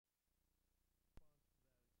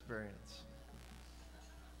experience.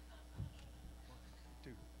 1, 2,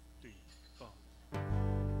 3, 4.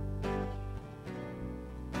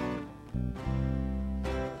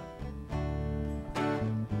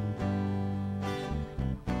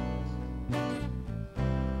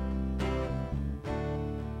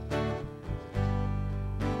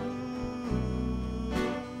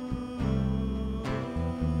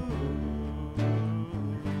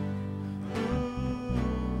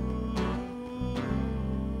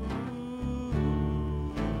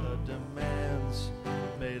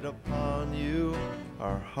 Upon you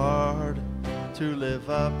are hard to live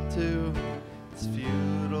up to. It's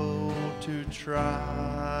futile to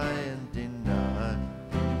try and deny.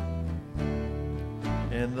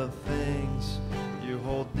 And the things you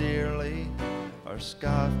hold dearly are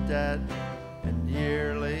scoffed at and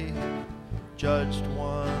yearly judged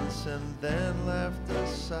once and then left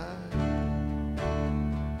aside.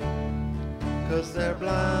 'Cause they're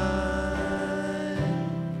blind,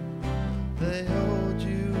 they hold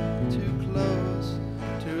you too close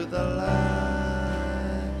to the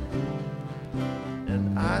light,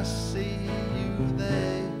 and I see you,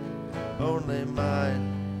 they only might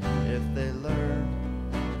if they learn,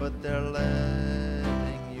 but they're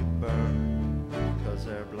letting you burn, 'cause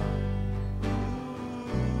they're blind.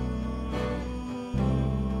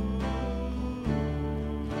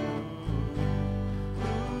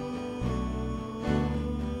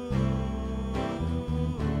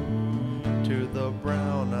 To the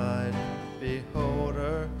brown-eyed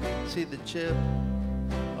beholder, see the chip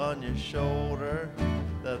on your shoulder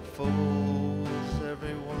that fools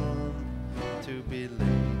everyone to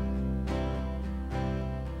believe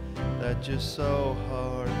that you're so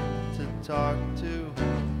hard to talk to,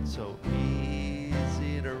 so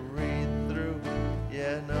easy to read through.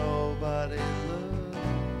 Yeah, nobody look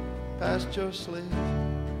past your sleeve,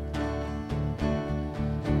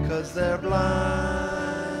 'cause they're blind.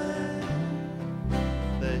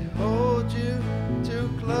 They hold you too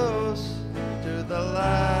close to the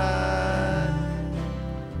light,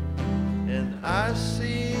 and I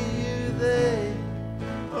see you, they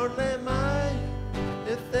only might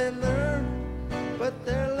if they learn, but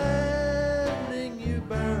they're letting you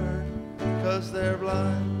burn, 'cause they're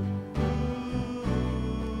blind.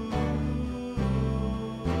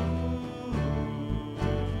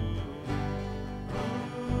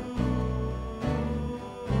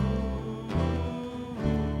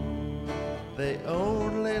 They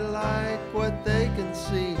only like what they can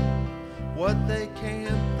see. What they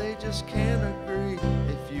can't, they just can't agree.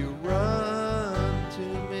 If you run to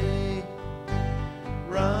me,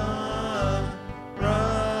 run,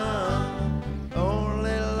 run.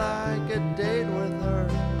 Only like a date with her,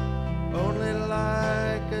 only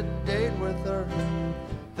like a date with her.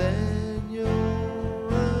 Then you'll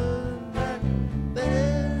run back,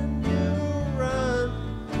 then you'll run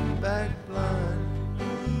back blind.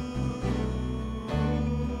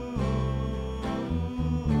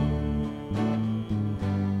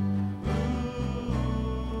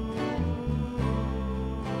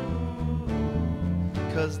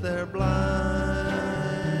 'Cause they're blind,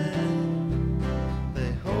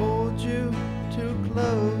 they hold you too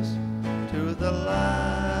close to the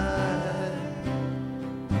light.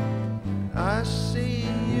 I see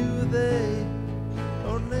you, they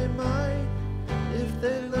only might if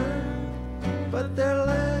they learn, but they're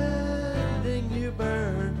letting you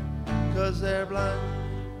burn, 'cause they're blind.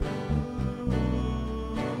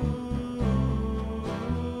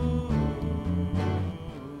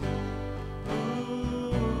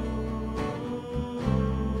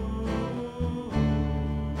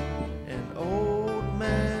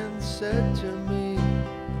 Said to me,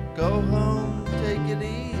 go home, take it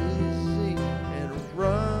easy, and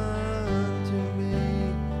run to me.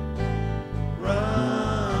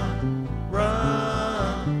 Run,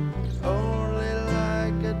 run, only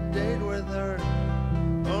like a date with her,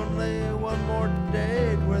 only one more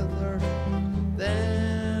date with her.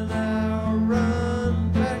 Then I'll run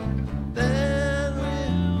back, then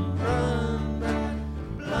we'll run back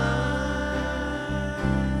blind.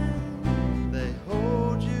 They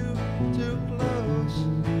hold you too close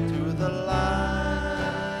to the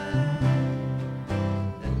light,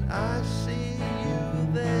 and I see you,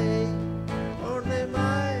 they only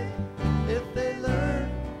might if they learn,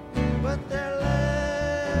 but they're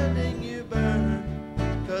letting you burn,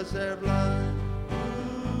 'cause they're blind.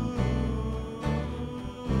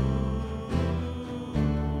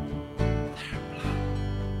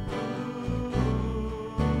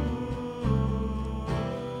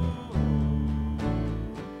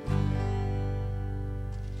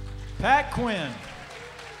 Pat Quinn.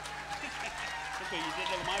 Okay, you did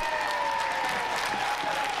the mic.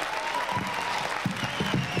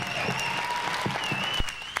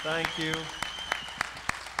 Thank you.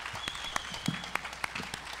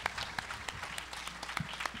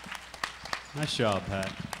 Nice job,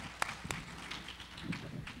 Pat.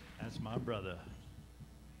 That's my brother.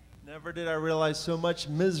 Never did I realize so much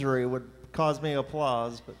misery would cause me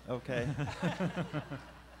applause, but okay.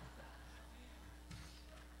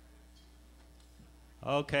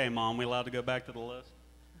 Okay, Mom, we allowed to go back to the list?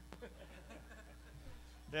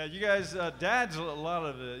 Yeah, you guys, Dad's a lot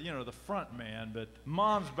of the, the front man, but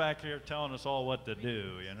Mom's back here telling us all what to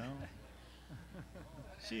do,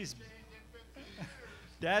 She's.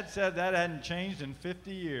 Dad said that hadn't changed in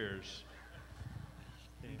 50 years.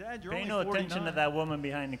 Dad, you're Pay only no 49. attention to that woman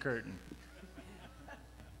behind the curtain.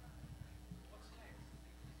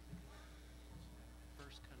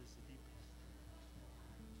 First cut is the deepest.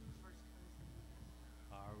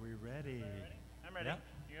 Are we ready? I'm ready. Yep.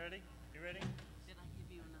 You ready? You ready? Did I give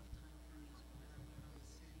you enough time for me to learn what I was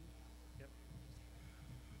saying? Yep.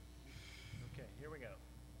 Okay, here we go.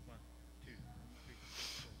 1, 2, 3,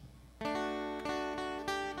 4.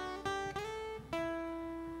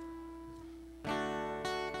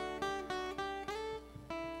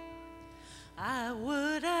 I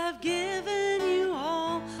would have given you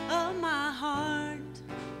all of my heart,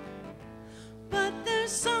 but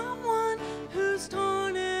there's someone who's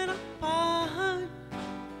torn it apart,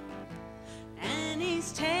 and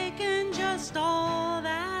he's taken just all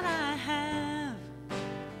that I have.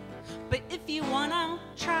 But if you want, I'll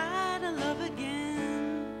try to love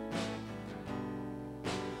again.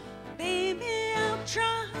 Baby, I'll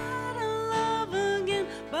try to love again,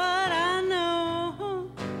 but I know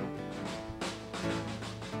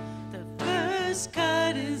the first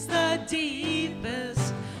cut is the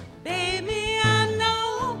deepest. Baby, I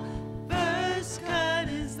know first cut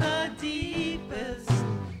is the deepest.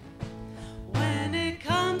 When it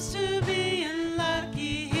comes to being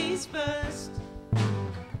lucky, he's first.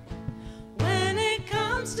 When it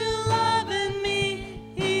comes to loving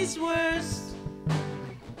me, he's worst.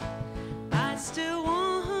 I still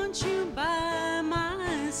want you by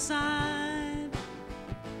my side,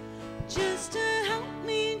 just to help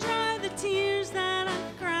me dry the tears that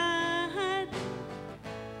I've cried.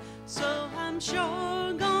 So I'm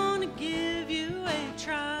sure gonna give you a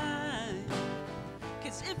try,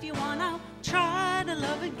 'cause if you want, I'll try to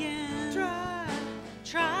love again.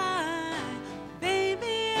 Try,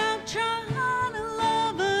 baby, I'll try to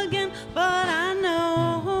love again, but I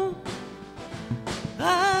know,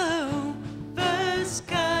 oh, first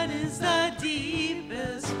cut is the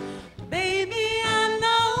deepest. Baby, I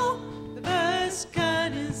know the first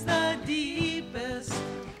cut is the deepest.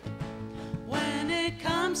 When it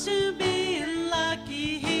comes to being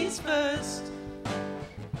lucky, he's first.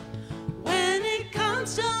 When it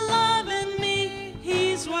comes to loving me,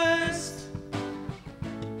 he's worst.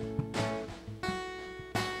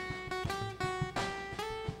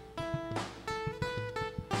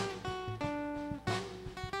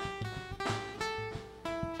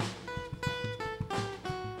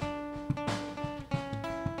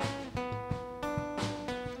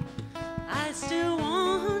 I still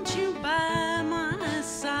want you by my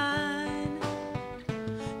side,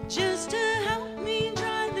 just to help me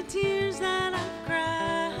dry the tears that I've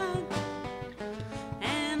cried.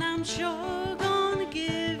 And I'm sure gonna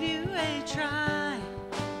give you a try,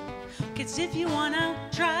 'cause if you want, I'll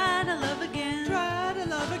try to love again. Try to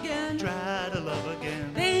love again. Try to love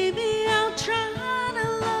again. Baby, I'll try to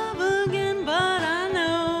love again, but I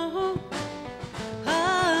know,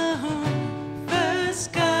 oh,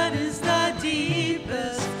 first cut is the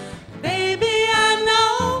deepest. Baby, I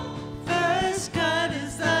know first cut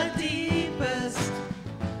is the deepest.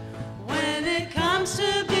 When it comes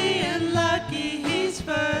to being lucky, he's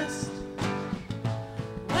first.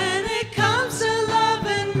 When it comes to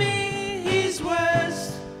loving me, he's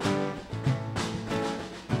worst.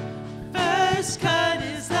 First cut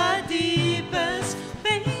is the deepest.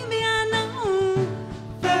 Baby, I know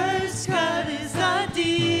first cut is the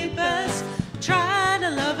deepest. Try to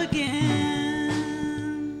love again.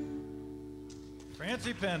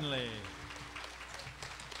 Francie Penley.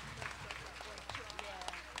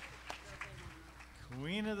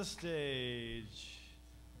 Queen of the stage.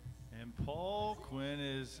 And Paul Quinn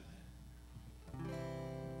is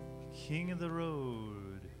king of the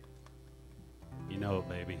road. You know it,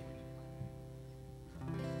 baby.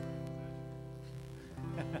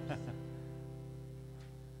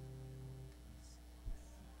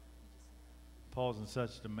 Paul's in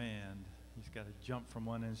such demand, he's got to jump from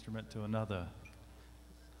one instrument to another.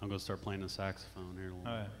 I'm going to start playing the saxophone here in a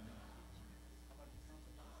little All bit.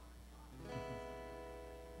 right.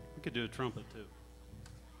 We could do a trumpet, too.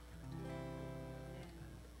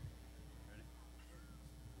 Ready?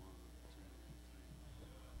 1,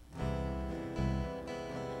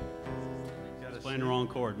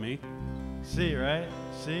 wrong chord, me. C, right?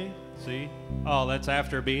 C? C? Oh, that's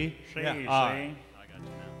after B? See, Yeah. see. All right. I got you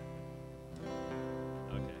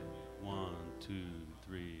now. Okay. 1, 2,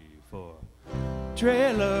 3, 4.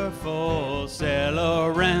 Trailer for sale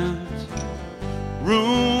or rent.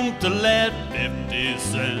 Room to let 50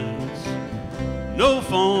 cents. No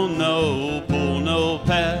phone, no pool, no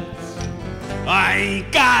pets. I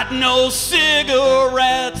ain't got no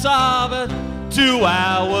cigarettes, but 2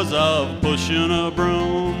 hours of pushing a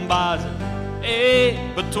broom buys it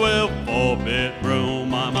 8 by 12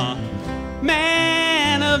 4-bedroom. I'm a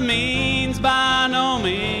man of means, by no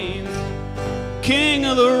means king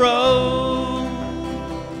of the road.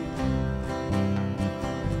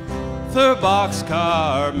 3rd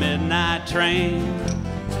boxcar, midnight train,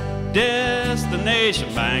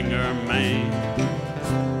 destination Bangor, Maine.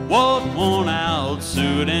 What worn out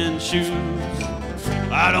suit and shoes.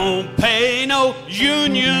 I don't pay no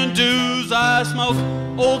union dues. I smoke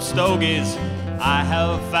old stogies I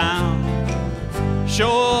have found.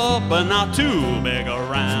 Sure, but not too big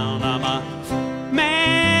around. I'm a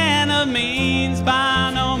man of means,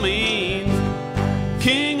 by no means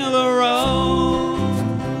king of the road.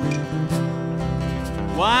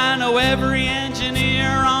 Why, I know every engineer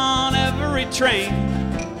on every train,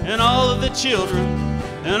 and all of the children,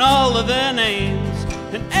 and all of their names,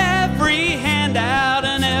 and every handout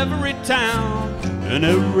in every town, and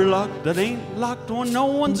every lock that ain't locked when no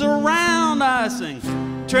one's around. I sing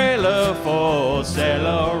trailer for sale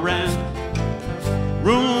or rent,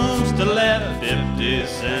 rooms to let 50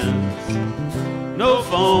 cents. No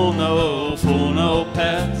phone, no pool, no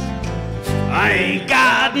pets. I ain't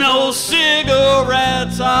got no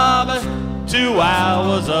cigarettes, but 2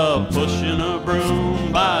 hours of pushing a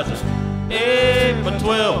broom buys it 8 by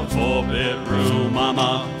 12 4-bedroom. I'm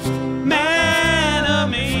a man of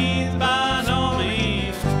means, by no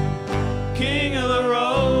means king of the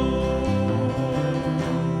road.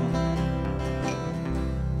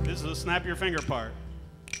 This is a snap your finger part.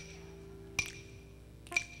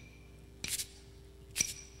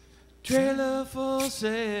 Trailer for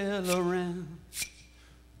sale or rent,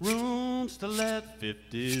 rooms to let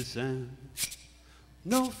 50 cents.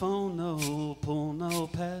 No phone, no pool, no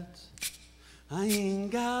pets. I ain't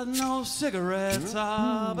got no cigarettes,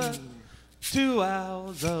 but 2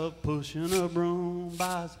 hours of pushing a broom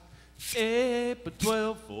buys 8 by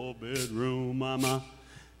 12 4-bedroom. I'm a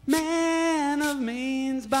man of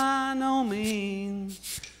means, by no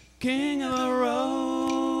means king of the road.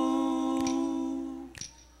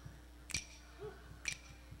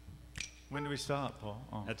 When do we stop, Paul?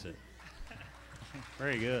 Oh. That's it.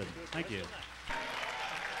 Very good. Thank you.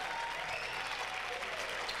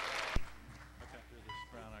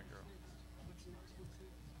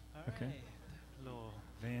 Okay. Little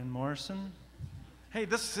Van Morrison. Hey,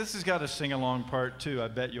 this has got a sing-along part too. I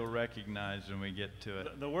bet you'll recognize when we get to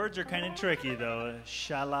it. The words are kind of tricky though.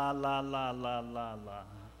 Sha-la-la-la-la-la-la.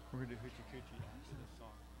 We're gonna do Hoochie Coochie after this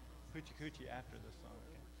song. Hoochie Coochie after this song.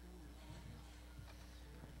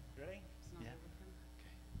 Ready? Yeah. Okay.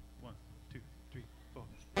 1, 2, 3, 4.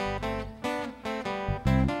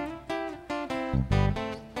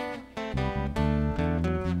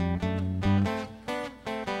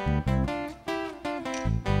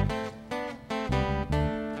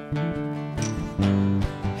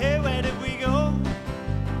 Hey, where did we go?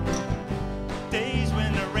 Days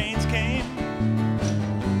when the rains came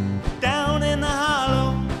down in the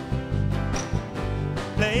hollow,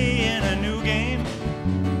 playing a new game,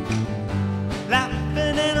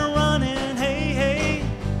 laughing and a running, hey, hey,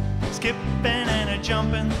 skipping and a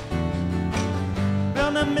jumping.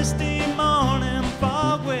 On a misty morning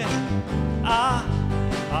fog with our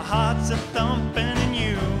hearts a thumping, and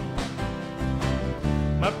you,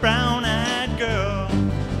 my brown-eyed girl,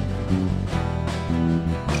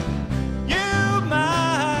 you,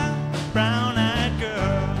 my brown-eyed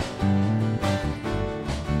girl.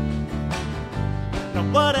 Now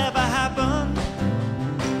whatever happened,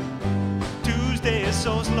 Tuesday is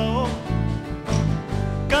so slow,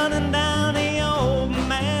 gunning down the old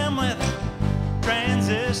man with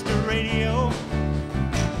transistor radio,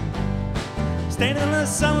 standing in the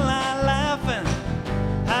sunlight laughing,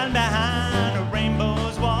 hiding behind a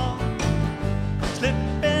rainbow's wall,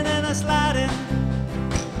 slipping and a sliding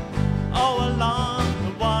all along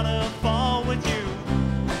the waterfall with you,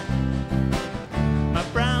 my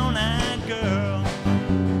brown-eyed girl.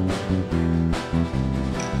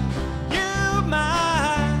 You,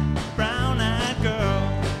 my brown-eyed girl.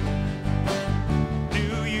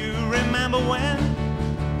 Do you remember when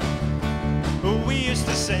we used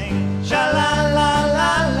to sing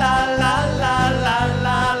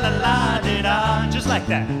sha-la-la-la-la-la-la-la-la-la-la-la-da, just like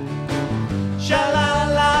that. Sha-la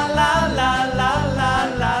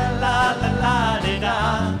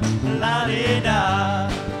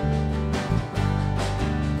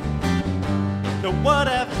what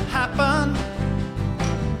have happened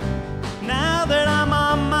now that I'm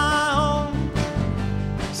on my own.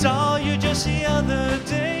 Saw you just the other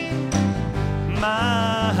day.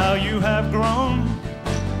 My, how you have grown.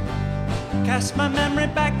 Cast my memory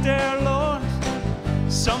back there, Lord.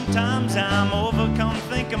 Sometimes I'm overcome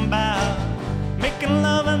thinking about making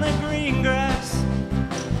love in the green grass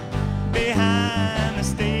behind the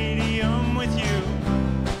stadium with you,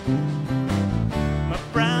 my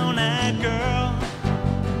brown-eyed girl.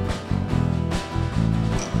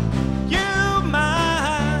 You,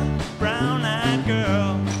 my brown-eyed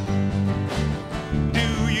girl. Do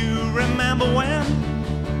you remember when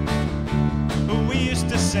we used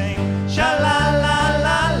to sing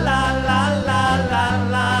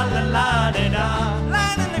sha-la-la-la-la-la-la-la-la-la-la-la-da,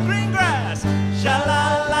 lying in the green grass,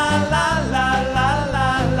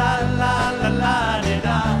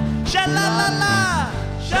 sha-la-la-la-la-la-la-la-la-la-da, sha-la-la-la,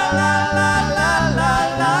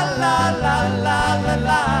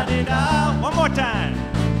 sha-la-la-la-la-la-la-la-la-la-da. One more time.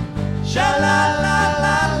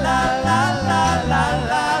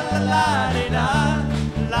 Sha-la-la-la-la-la-la-la-la-la-da,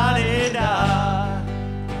 la-da.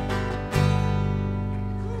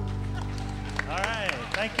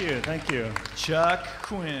 Thank you. Chuck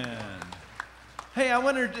Quinn. Hey, I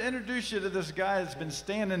wanted to introduce you to this guy that's been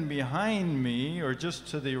standing behind me, or just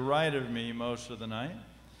to the right of me most of the night.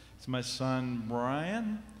 It's my son,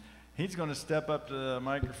 Brian. He's going to step up to the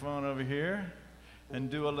microphone over here and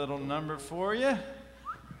do a little number for you.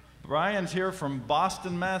 Brian's here from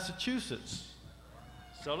Boston, Massachusetts.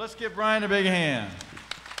 So let's give Brian a big hand.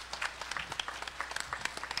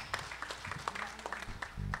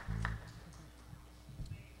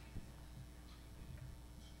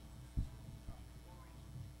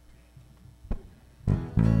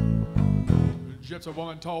 Gypsy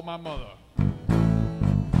woman told my mother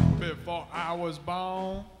before I was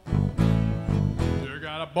born, you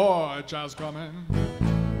got a boy just coming,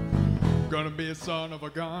 gonna be a son of a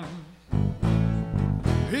gun.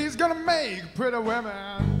 He's gonna make pretty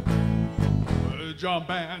women jump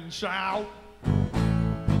and shout.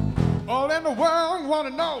 All in the world wanna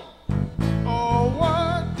know, oh,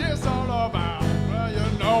 what this all about? Well, you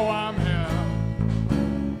know I'm here.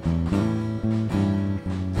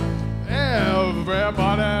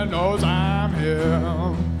 Everybody knows I'm here.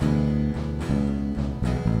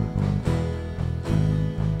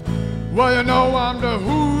 Well, you know I'm the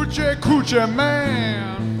hoochie coochie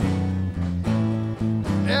man.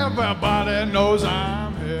 Everybody knows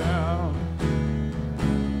I'm here.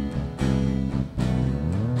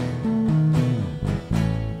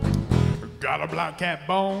 Got a black cat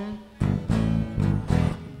bone,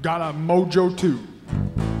 got a mojo too.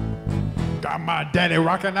 Got my daddy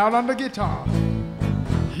rocking out on the guitar.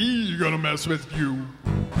 He's gonna mess with you.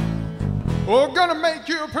 Oh, gonna make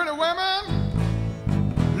you pretty women.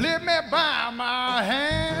 Let me by my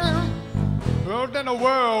hand. Well, then the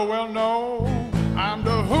world will know I'm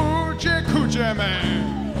the hoochie coochie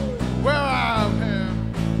man. Well, I'm here.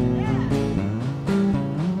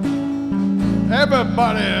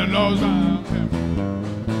 Everybody knows I'm here.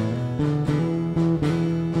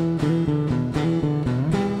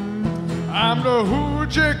 I'm the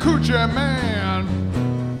hoochie coochie man.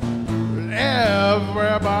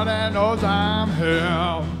 Everybody knows I'm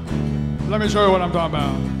here. Let me show you what I'm talking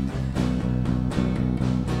about.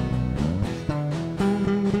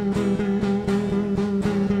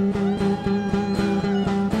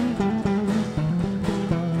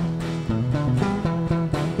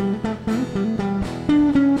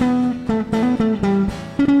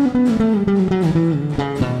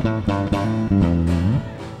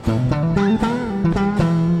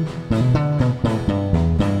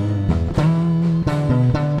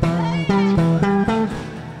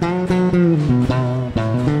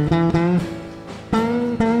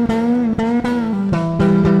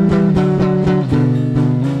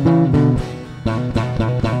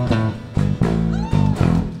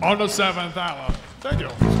 On the 7th hour, thank you,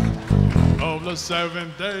 of the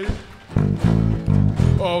 7th day,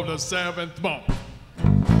 of the 7th month,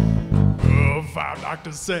 5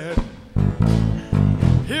 doctors said,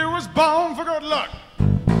 he was born for good luck,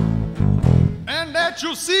 and that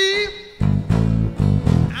you'll see,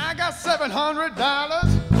 I got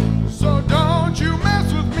 $700, so don't you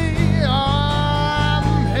mess with me, I'm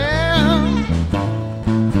here.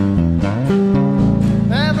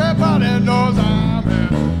 Everybody knows I'm here.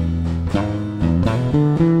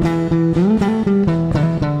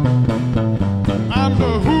 I'm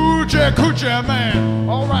the hoochie coochie man,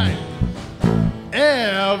 all right.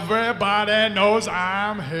 Everybody knows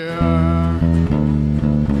I'm here.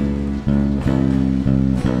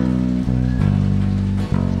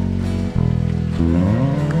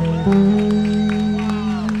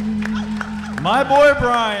 boy,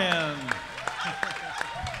 Brian.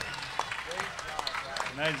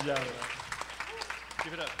 Nice job.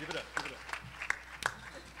 Give it up, give it up, give it up.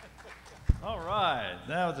 All right,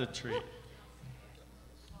 that was a treat.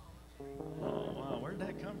 Oh, wow, where'd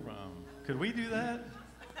that come from? Could we do that?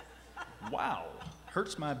 Wow,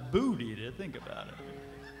 hurts my booty to think about it.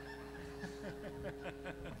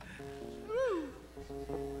 Woo.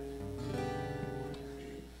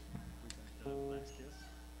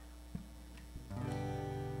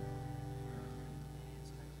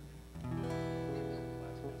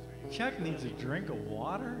 Chuck needs a drink of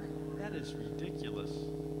water? That is ridiculous.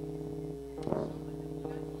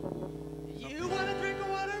 You want a drink of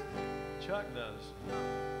water? Chuck does.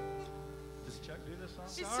 Does Chuck do this song?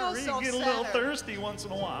 She's Sorry, so you get a little self-centered. thirsty once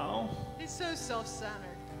in a while. He's so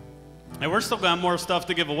self-centered. Hey, we're still got more stuff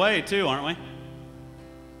to give away too, aren't we?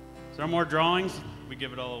 Is there more drawings? We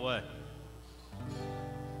give it all away.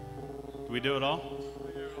 Do we do it all?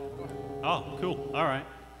 Oh, cool. All right.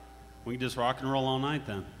 We can just rock and roll all night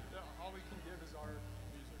then. All we can give is our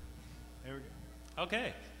music. Here we go.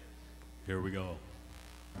 Okay. Here we go.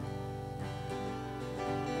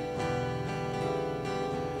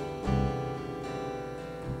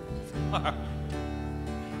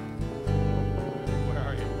 Where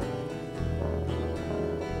are you?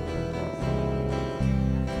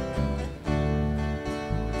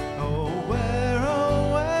 Oh,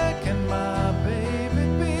 where can my baby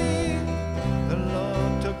be? The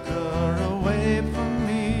Lord took her away from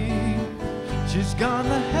me. She's gone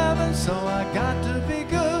to heaven, so I got to be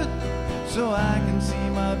good, so I can see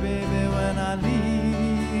my baby when I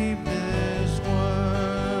leave this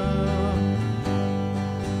world.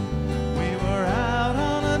 We were out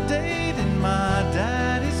on a date in my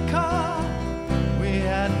daddy's car. We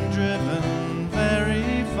hadn't driven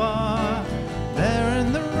very far. There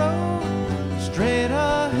in the road, straight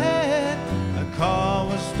ahead, a car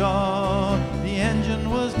was stalled, the engine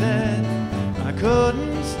was dead. I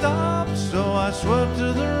couldn't stop, so I swerved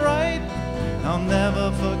to the right. I'll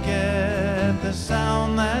never forget the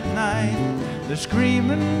sound that night. The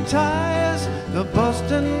screaming tires, the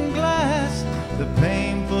busting glass, the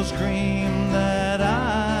painful scream that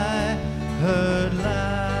I heard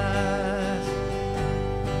last.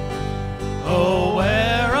 Oh,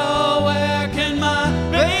 where can my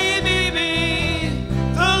baby be?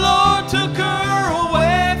 The Lord took her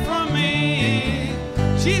away from me.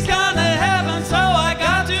 She's gone to heaven, so I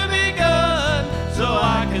got to be good, so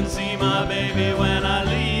I can see my baby when I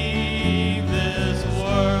leave this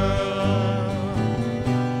world.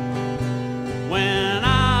 When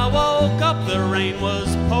I woke up, the rain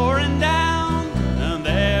was pouring down, and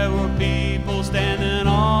there were people standing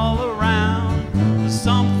all around.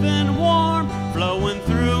 Something warm flowing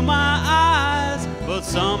through my eyes, but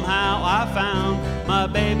somehow I found my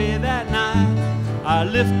baby that night. I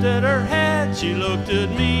lifted her head, she looked at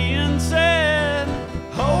me and said,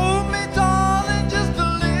 "Hold me, darling, just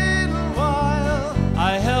a little while."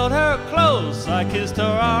 I held her close, I kissed her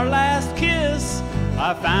our last kiss.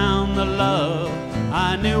 I found the love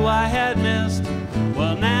I knew I had missed.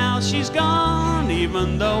 Well, now she's gone,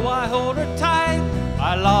 even though I hold her tight.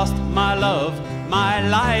 I lost my love, my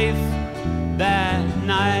life that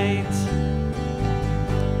night.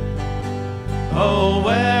 Oh,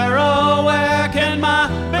 where can my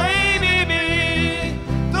baby be?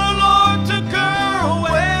 The Lord took her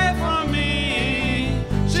away from me.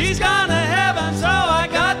 She's gone to heaven, so I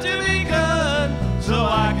got to be good, so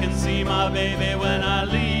I can see my baby when I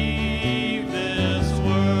leave this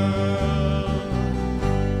world.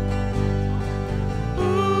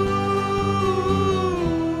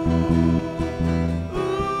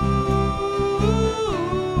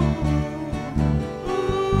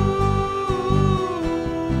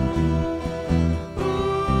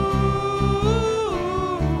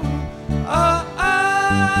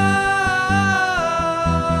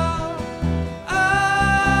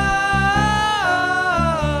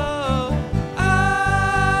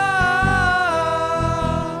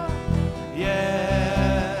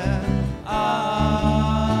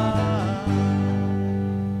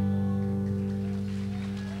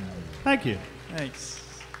 Thank you. Thanks.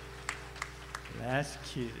 Last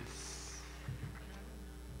kiss.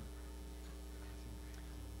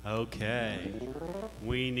 Okay.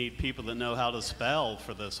 We need people that know how to spell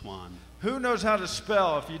for this one. Who knows how to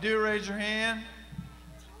spell? If you do, raise your hand.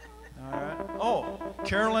 All right. Oh,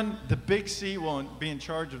 Carolyn, the big C will be in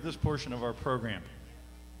charge of this portion of our program.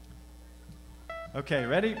 Okay,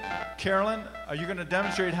 ready? Carolyn, are you going to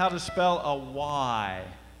demonstrate how to spell a Y?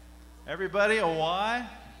 Everybody, a Y?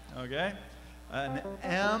 Okay. An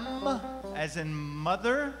M as in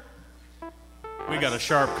mother. We got a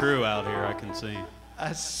sharp crew out here, I can see.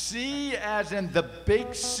 A C as in the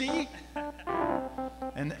big C.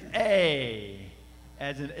 An A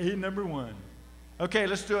as in A number 1. Okay,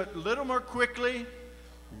 let's do it a little more quickly.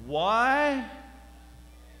 Y,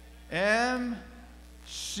 M,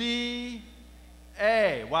 C,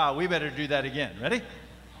 A. Wow, we better do that again. Ready?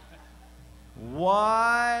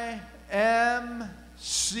 Y, M,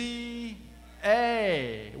 C,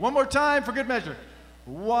 A. One more time for good measure.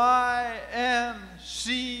 Y, M,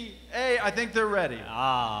 C, A. I think they're ready.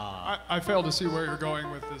 I fail to see where you're going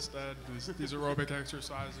with this, Dad. These aerobic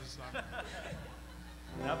exercises.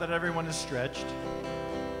 Now that everyone is stretched.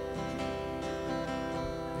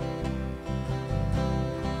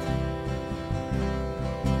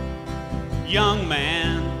 Young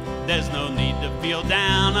man, there's no need to feel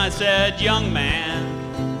down. I said, young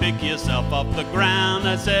man, pick yourself off the ground.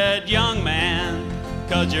 I said, young man,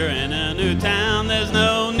 'cause you're in a new town. There's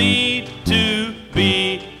no need to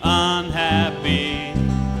be unhappy.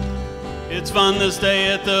 It's fun to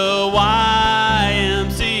stay at the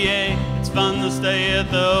YMCA. It's fun to stay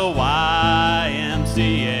at the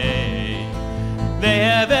YMCA. They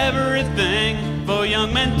have everything for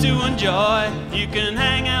young men to enjoy. You can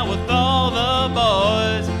hang out with all the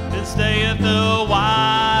boys and stay at the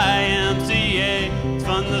YMCA. It's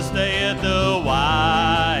fun to stay at the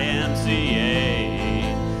YMCA.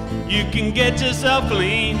 You can get yourself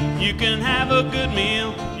clean, you can have a good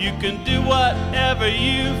meal, you can do whatever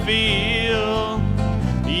you feel.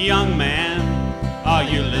 Young man, are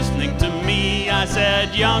you listening to me? I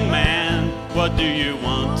said, young man, what do you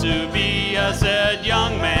want to be? I said,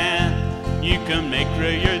 young man, you can make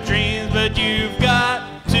real your dreams, but you've got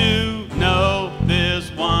to know this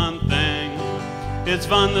one thing. It's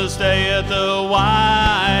fun to stay at the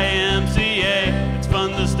YMCA. It's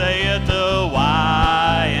fun to stay at the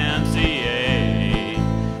YMCA.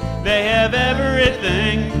 They have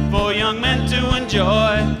everything for young men to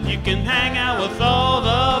enjoy. You can hang out with all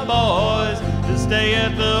the boys and stay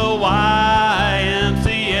at the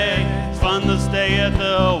YMCA. It's fun to stay at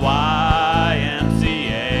the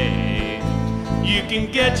YMCA. You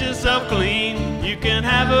can get yourself clean, you can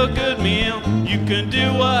have a good meal, you can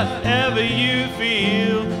do whatever you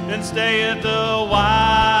feel and stay at the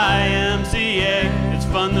YMCA. It's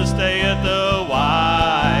fun to stay at the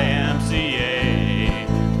YMCA.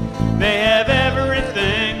 They have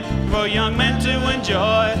everything for young men to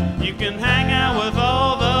enjoy. You can hang out with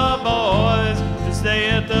all the boys and stay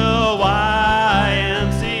at the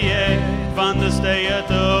YMCA. Fun to stay at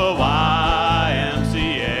the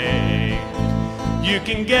YMCA. You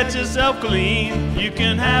can get yourself clean, you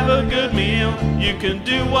can have a good meal, you can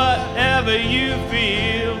do whatever you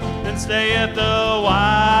feel and stay at the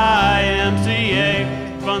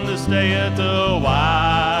YMCA. Fun to stay at the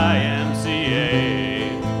YMCA.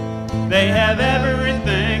 They have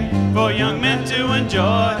everything for young men to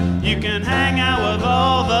enjoy. You can hang out with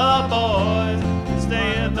all the boys and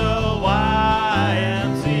stay at the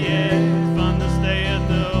YMCA. It's fun to stay at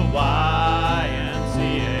the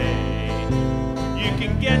YMCA. You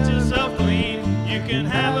can get yourself clean, you can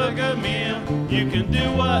have a good meal, you can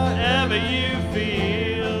do whatever you feel.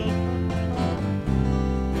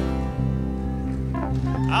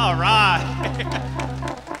 All right.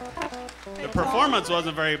 The performance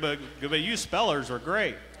wasn't very good, but you spellers were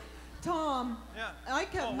great. Tom, Yeah. I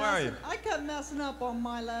kept where are you? messing up on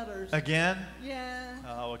my letters. Again? Yeah.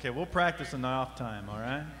 Oh, okay. We'll practice in the off time, all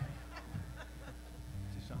right?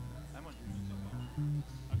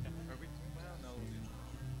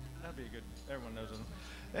 That'd be good. Everyone knows it.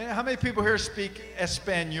 How many people here speak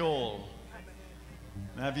Espanol?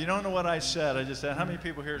 Now, if you don't know what I said, I just said, how many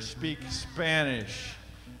people here speak Spanish?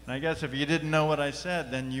 And I guess if you didn't know what I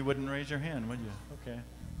said, then you wouldn't raise your hand, would you? Okay.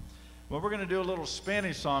 Well, we're going to do a little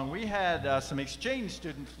Spanish song. We had some exchange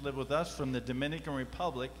students live with us from the Dominican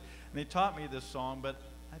Republic, and they taught me this song, but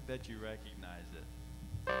I bet you recognize it.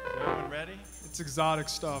 Is everyone ready? It's exotic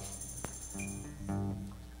stuff.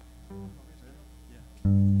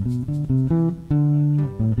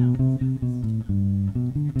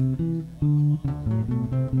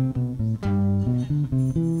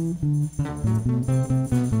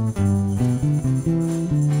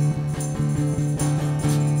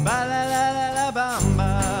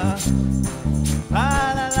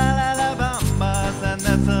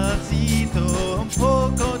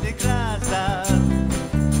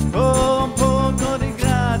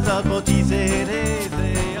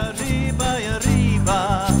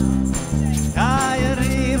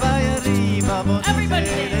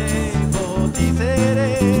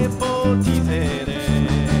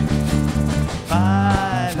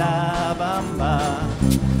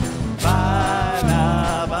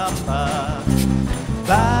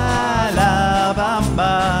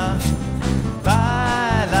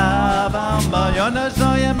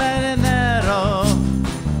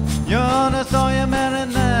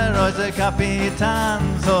 Soy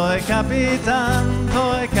capitán, soy capitán,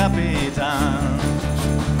 soy capitán.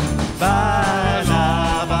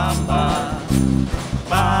 Baila bamba,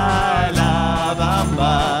 baila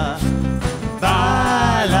bamba,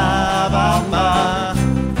 baila bamba,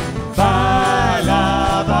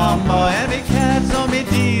 baila bamba. And mi caso me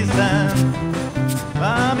dicen,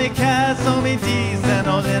 mi caso me dicen,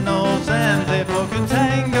 oh inocente, porque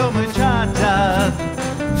tengo muchachas.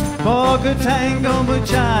 Poco tengo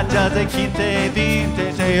muchachas de 15,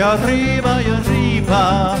 20, say arriba y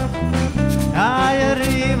arriba. Ay,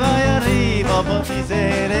 arriba y arriba,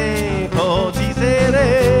 poticere,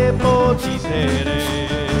 poticere, poticere.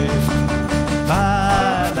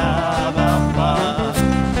 Bala bamba,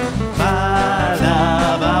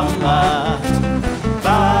 bala bamba,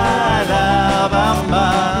 bala bamba,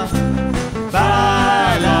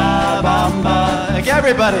 bala bamba. Like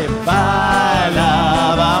everybody,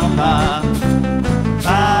 bala bamba,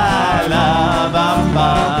 bala bamba,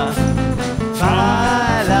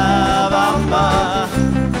 bala bamba,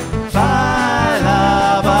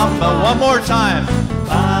 bala bamba. One more time.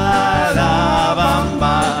 Bala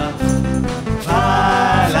bamba,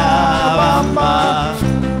 bala bamba,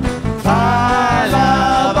 bala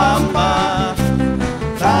bamba,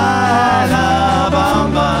 bala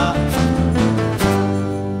bamba.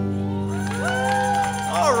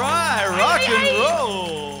 All right, rock and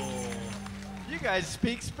roll. You guys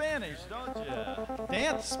speak Spanish, don't you?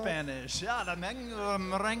 Dance Spanish. Yeah, the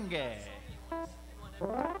merengue.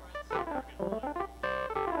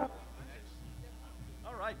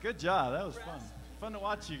 All right, good job. That was fun. Fun to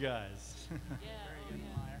watch you guys.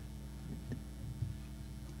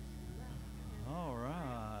 All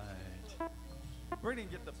right. We're going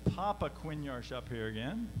to get the Papa Quinn up here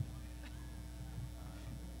again.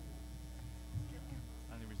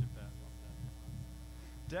 I think we should pass off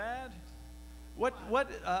that. Dad,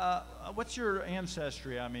 what's your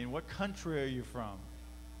ancestry? I mean, what country are you from?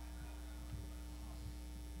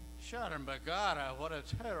 Shut him, Bagada. What a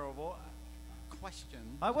terrible question.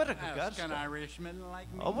 I would have guessed. Ask an Irishman like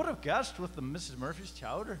me. I would have guessed with the Mrs. Murphy's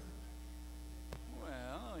chowder.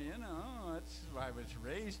 Well, you know, that's why I was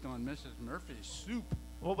raised on Mrs. Murphy's soup.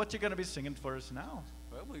 Well, what you going to be singing for us now?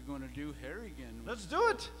 Well, we're going to do Harrigan. Let's do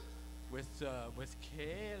it. With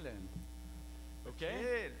Kalen.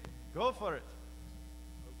 Okay. Go for it.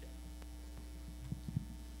 Okay.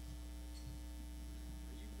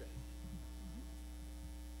 Are you ready?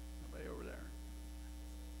 Nobody over there.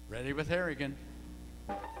 Ready with Harrigan.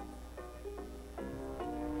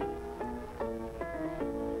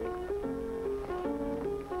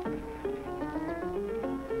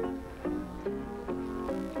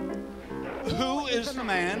 Who is the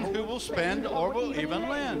man who will spend or will even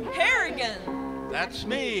lend? Harrigan. That's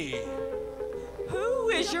me. Who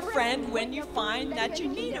is your friend when you find that you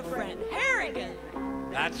need a friend? Harrigan.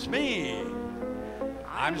 That's me.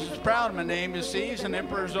 I'm just proud my name is Caesar, an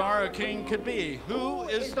emperor's are a king could be. Who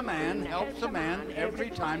is the man helps a man every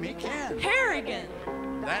time he can? Harrigan.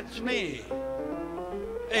 That's me.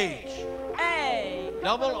 H. A.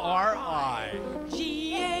 Double R-I.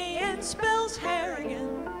 G-A-N spells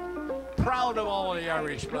Harrigan. Proud of all the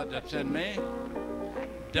Irish blood that's in me.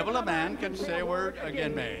 Devil a man can say a word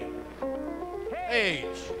again me. H.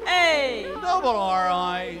 A. Double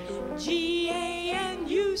R-I.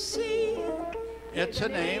 G-A-N-U-C. It's a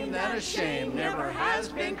name that a shame never has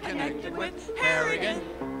been connected with Harrigan.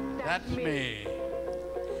 That's me.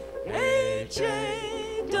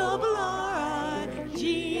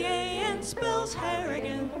 H-A-double-R-I-G-A-N spells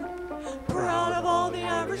Harrigan. Proud of all the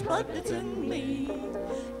Irish blood that's in me.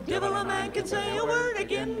 Devil a man can say a word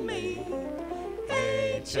again me.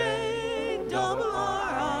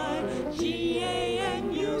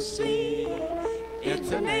 H-A-double-R-I-G-A-N-U-C.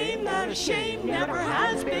 It's a name that a shame never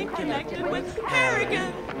has been connected with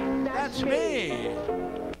Harrigan. That's me.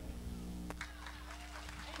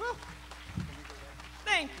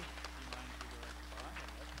 Thank you.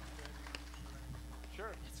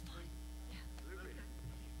 Sure.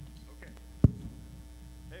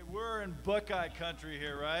 Hey, we're in Buckeye country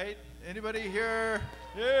here, right? Anybody here?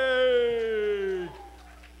 Yay!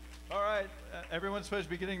 All right, everyone's supposed to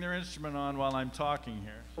be getting their instrument on while I'm talking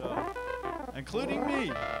here, so, including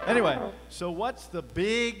me. Anyway, so what's the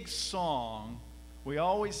big song we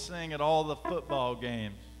always sing at all the football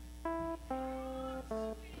games?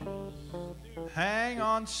 Hang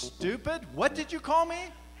on, stupid. What did you call me?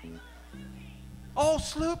 Oh,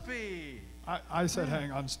 Sloopy. I said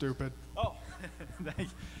hang on, stupid. Oh,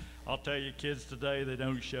 I'll tell you, kids today, they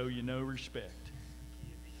don't show you no respect.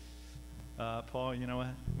 Paul, you know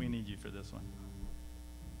what? We need you for this one.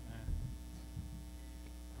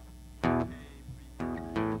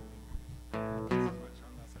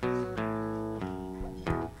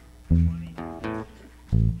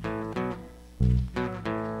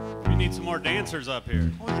 need some more dancers up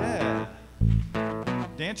here. Oh, yeah.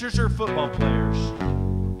 Dancers or football players?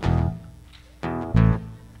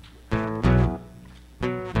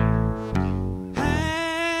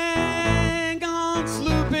 Hang on,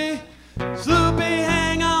 Sloopy, Sloopy,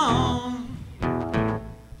 hang on.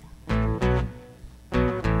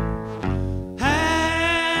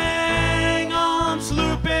 Hang on,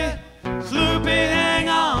 Sloopy, Sloopy, hang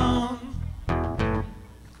on.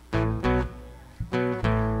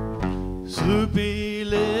 Sloopy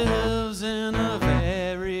lives in a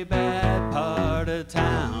very bad part of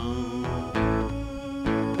town,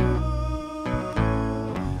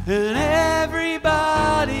 and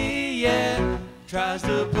everybody, yeah, tries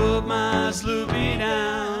to put my Sloopy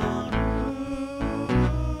down.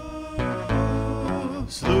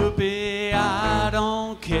 Sloopy, I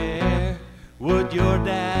don't care what your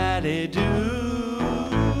daddy do,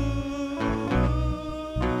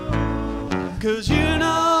 'cause you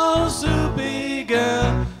know, Sloopy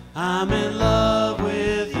girl, I'm in love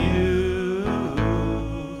with you.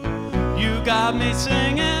 You got me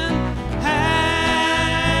singing,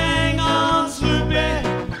 hang on, Sloopy,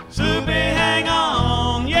 Sloopy, hang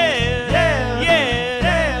on, yeah, yeah,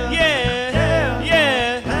 yeah, yeah,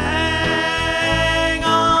 yeah. Hang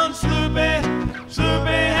on, Sloopy,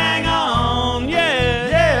 Sloopy, hang on, yeah,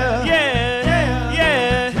 yeah, yeah,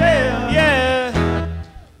 yeah, yeah.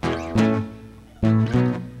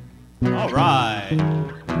 All right.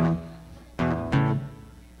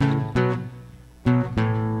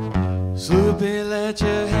 Sloopy, let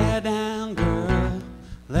your hair down, girl.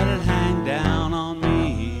 Let it hang down on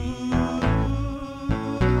me.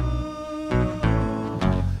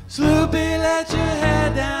 Sloopy, let your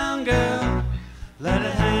hair down, girl. Let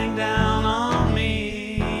it hang down on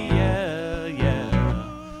me. Yeah, yeah.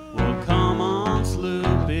 Well, come on,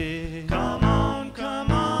 Sloopy. Come on,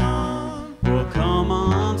 come on. Well, come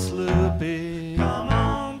on, Sloopy. Come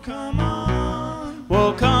on, come on.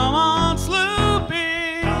 Well, come on,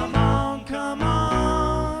 Sloopy. Come on, come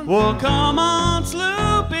on. Well, come on,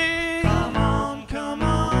 Sloopy. Come on, come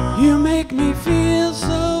on. You make me feel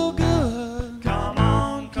so good. Come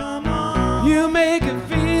on, come on. You make it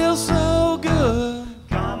feel so good.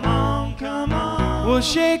 Come on, come on. Well,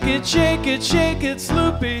 shake it, shake it, shake it,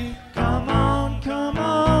 Sloopy. Come on, come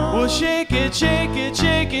on. Well, shake it,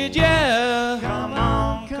 yeah. Come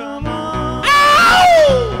on, come on.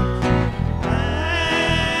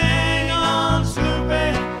 Hang on,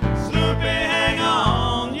 Sloopy, Sloopy, hang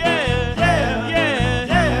on, yeah, yeah, yeah,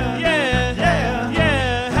 yeah, yeah,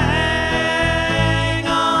 yeah. Hang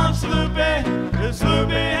on, Sloopy,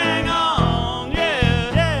 Sloopy, hang on,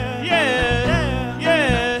 yeah, yeah, yeah,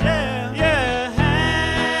 yeah, yeah.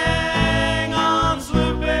 Hang on,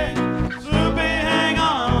 Sloopy, Sloopy, hang on.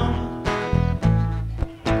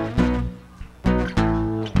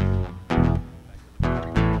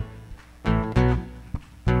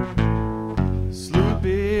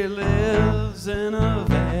 Sloopy lives in a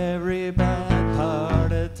very bad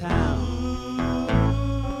part of town,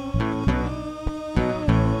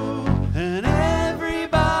 and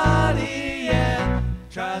everybody, yeah,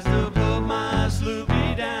 tries to put my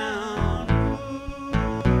Sloopy down.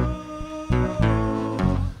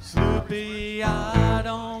 Sloopy, I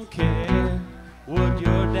don't care what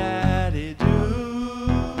your daddy do,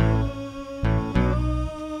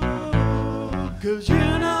 'cause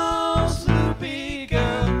you know, Sloopy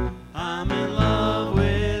girl, I'm in love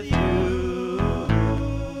with you.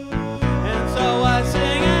 And so I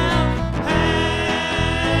sing out,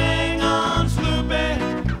 hang on, Sloopy,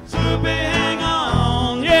 Sloopy, hang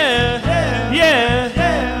on, yeah, yeah,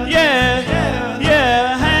 yeah,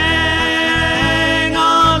 yeah. Hang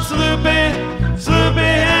on, Sloopy,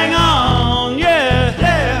 Sloopy, hang on, yeah,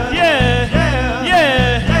 yeah, yeah,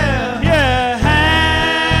 yeah.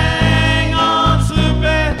 Hang on,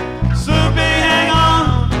 Sloopy, Sloopy, hang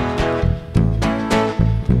on.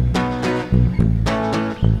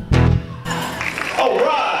 All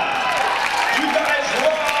right, you guys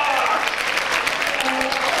rock!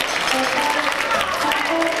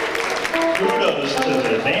 Kudos to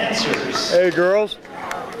the dancers. Hey, girls.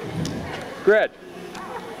 Gret.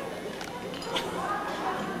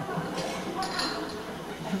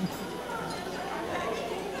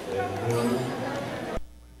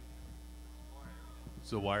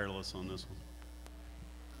 It's a wireless on this one.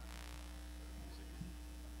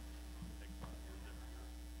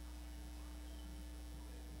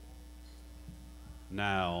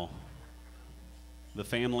 Now, the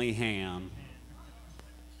family ham.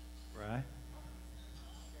 Right.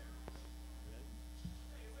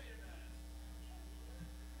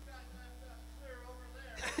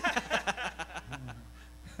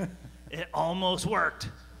 It almost worked.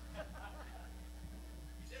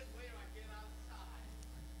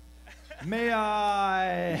 May I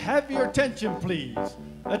have your attention, please?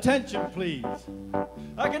 Attention, please.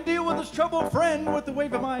 I can deal with this troubled friend with the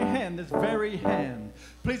wave of my hand, this very hand.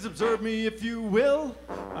 Please observe me, if you will.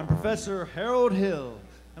 I'm Professor Harold Hill,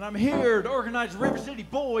 and I'm here to organize River City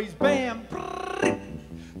Boys Band.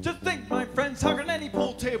 Just think, my friends, how can any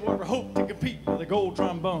pool table ever hope to compete with a gold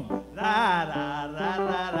trombone? La, la, la,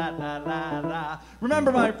 la, la, la, la, la.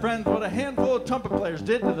 Remember, my friends, what a handful of trumpet players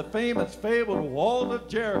did to the famous, fabled walls of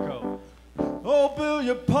Jericho. Oh,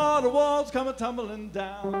 billiard pot of walls come tumbling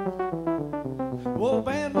down. Well,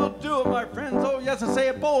 band will do it, my friends. Oh, yes, I say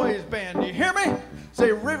a boys' band. Do you hear me?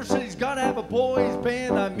 Say River City's got to have a boys'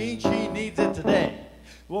 band. I mean, she needs it today.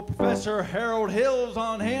 Well, Professor Harold Hill's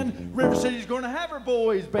on hand. River City's going to have her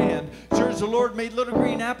boys' band. Sure as the Lord made little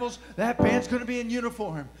green apples, that band's going to be in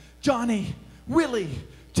uniform. Johnny, Willie,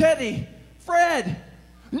 Teddy, Fred.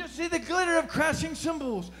 And you see the glitter of crashing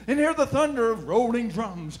cymbals, and hear the thunder of rolling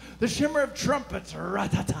drums, the shimmer of trumpets,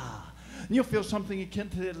 ra-ta-ta. And you'll feel something akin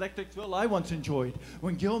to the electric thrill I once enjoyed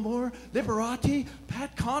when Gilmore, Liberati,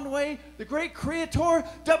 Pat Conway, the great Creator,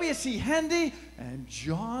 W.C. Handy, and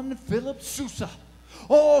John Philip Sousa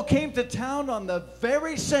all came to town on the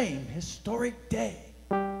very same historic day.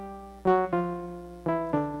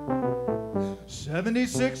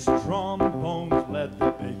 76 trombones led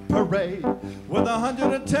the big parade, with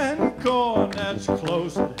 110 cornets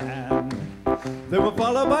close at hand. They were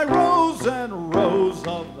followed by rows and rows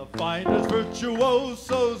of the finest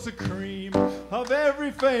virtuosos, the cream of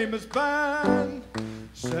every famous band.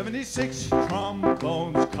 76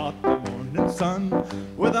 trombones caught the morning sun,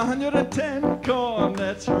 with 110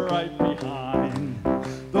 cornets right behind.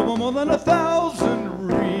 There were more than 1,000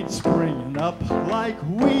 reeds springing up like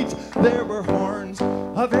weeds. There were horns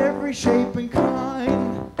of every shape and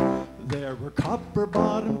kind. There were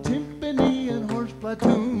copper-bottomed timpani and horse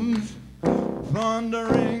platoons,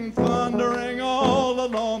 thundering, thundering all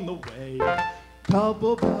along the way.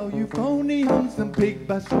 Double bow euphoniums and big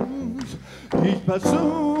bassoons, each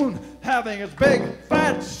bassoon having its big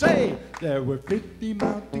fat say. There were 50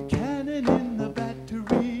 mounted cannon in the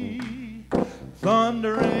battery,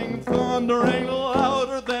 thundering, thundering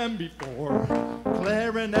louder than before.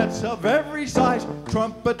 Clarinets of every size,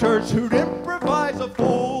 trumpeters who'd improvise a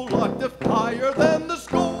full octave higher than the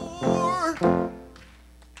score.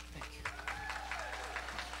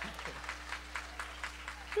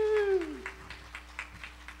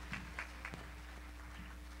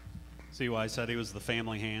 See why I said he was the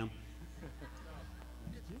family ham?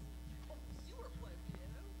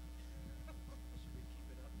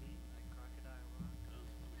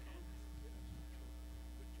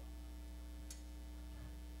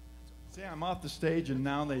 See, I'm off the stage and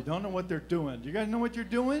now they don't know what they're doing. Do you guys know what you're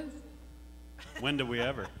doing? When do we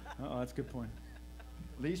ever? Oh, that's a good point.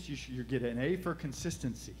 At least you get an A for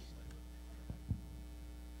consistency.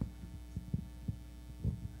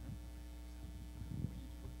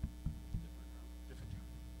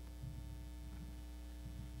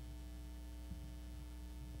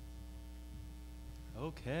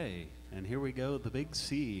 Okay, and here we go, the big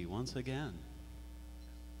C once again.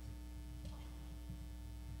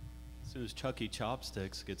 As soon as Chucky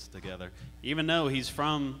Chopsticks gets together, even though he's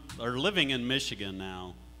from or living in Michigan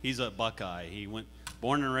now, he's a Buckeye. He went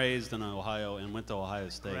born and raised in Ohio and went to Ohio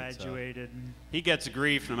State. Graduated. So he gets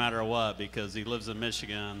grief no matter what because he lives in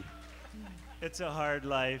Michigan. It's a hard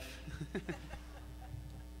life.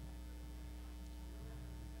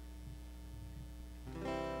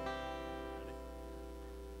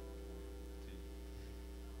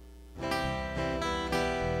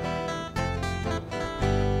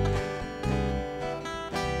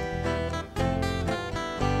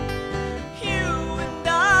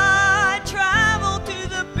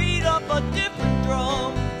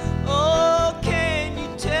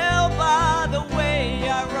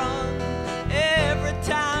 Every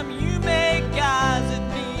time you make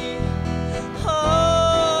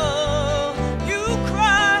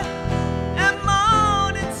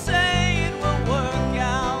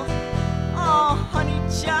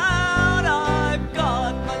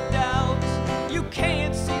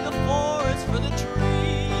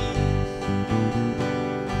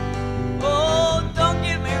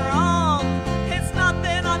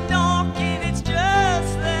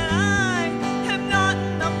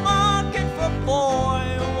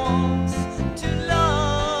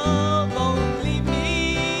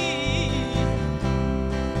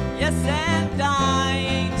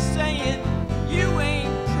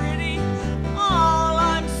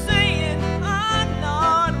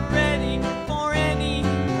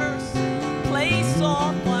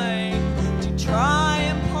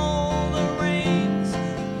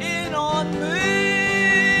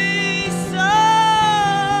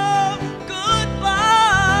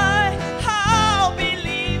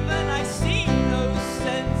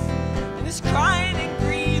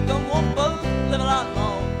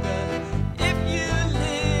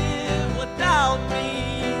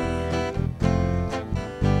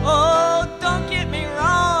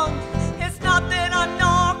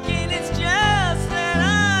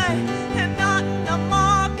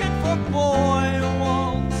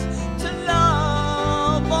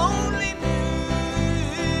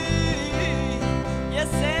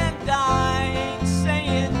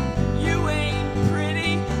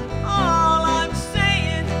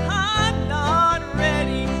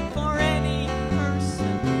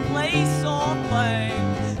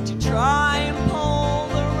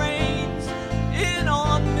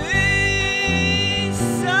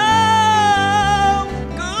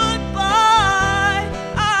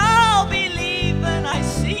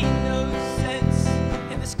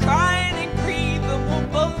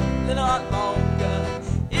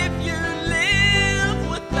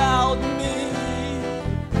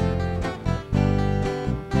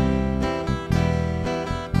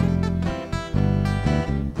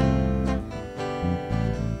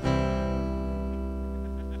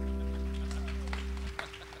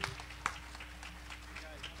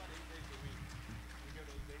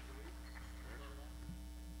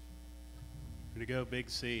go, Big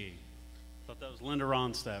C. Thought that was Linda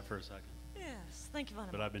Ronstadt for a second, Yes, thank you very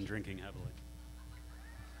much. but I've been drinking heavily.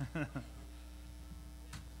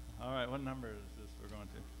 All right, what number is this we're going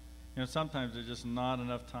to? You know, sometimes there's just not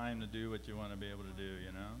enough time to do what you want to be able to do,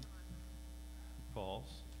 you know?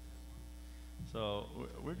 Pulse. So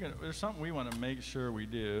we're gonna, there's something we want to make sure we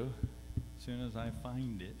do as soon as I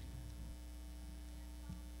find it.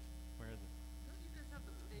 Where is it? You guys have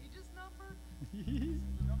the pages number?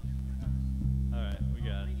 All right, we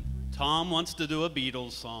got it. Tom wants to do a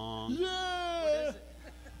Beatles song. Yeah!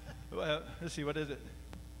 Well, let's see, what is it?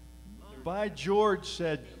 By George,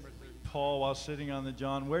 said Paul while sitting on the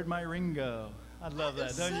John, where'd my ring go? I love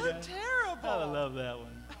that, don't you guys? So terrible. I love that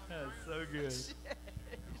one. That's so good.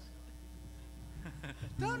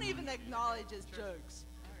 Don't even acknowledge his jokes.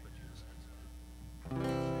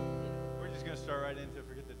 We're just gonna start right into it.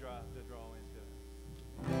 Forget the draw into it.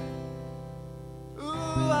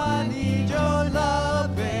 Ooh, I need your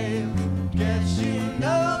love, babe. Guess you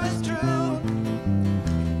know it's true.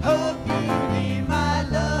 Hope you need my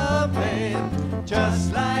love, babe,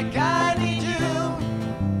 just like I need you.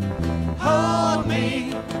 Hold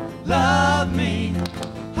me, love me,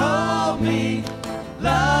 hold me,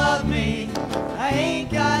 love me. I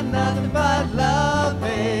ain't got nothing but love,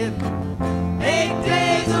 babe. 8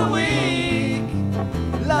 days a week,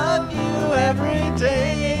 love you every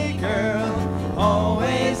day, girl.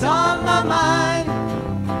 Always on my mind.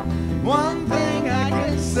 One thing I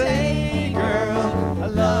can say, girl, I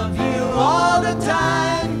love you all the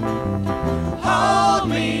time. Hold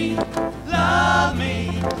me, love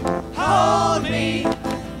me, hold me,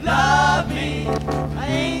 love me. I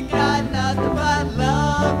ain't got nothing but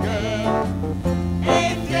love, girl.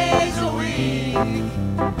 8 days a week,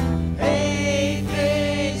 8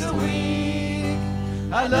 days a week.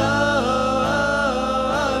 I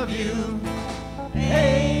love you.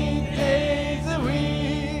 8 days a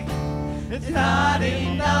week. It's not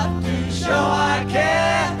enough to show I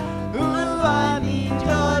care. Ooh, I need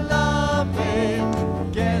your love,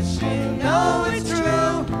 babe. Guess you know it's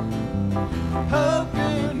true. Hope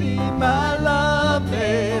you need my love,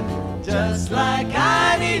 babe, just like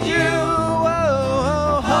I need you.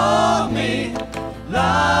 Oh, hold me,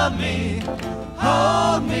 love me,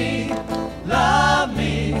 hold me, love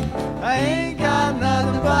me. I ain't got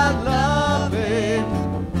nothing but love, babe.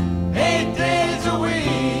 8 days a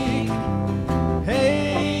week,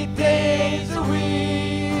 8 days a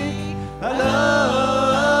week. I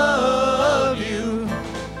love you.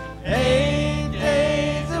 8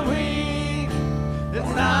 days a week.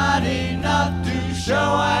 It's not enough to show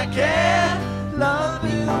I care. Love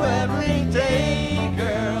you every day,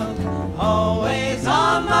 girl. Always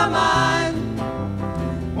on my mind.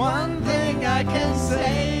 One thing I can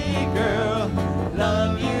say, girl,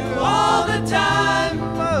 love you all the time.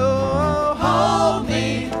 Oh, hold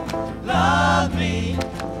me, love me,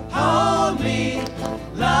 hold me,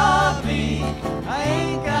 love me. I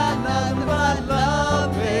ain't got nothing but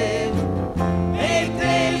love, babe. 8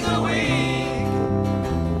 days a week,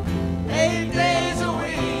 8 days a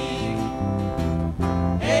week,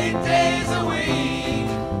 8 days a week.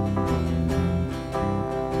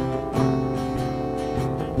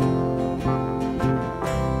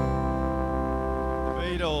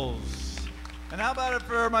 Beatles. And how about it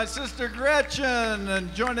for my sister Gretchen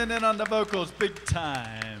and joining in on the vocals big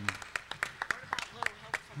time.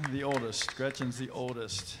 The oldest. Gretchen's the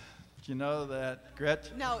oldest. Do you know that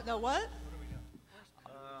Gretchen? No, what?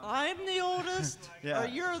 I'm the oldest, Yeah. or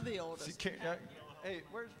you're the oldest? Hey,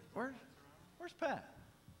 where's Pat?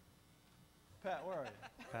 Pat, where are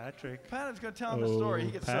you? Patrick. Pat is going to tell him a story.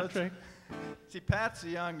 He gets Patrick. See, Pat's the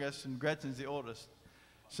youngest and Gretchen's the oldest.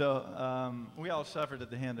 So we all suffered at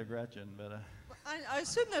the hand of Gretchen, but. I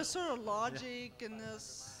assume there's sort of logic in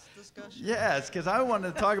this discussion. Yes, because I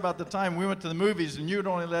wanted to talk about the time we went to the movies and you'd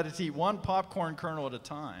only let us eat one popcorn kernel at a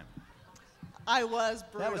time. I was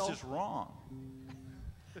brutal. That was just wrong.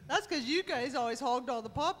 That's because you guys always hogged all the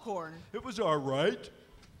popcorn. It was all right.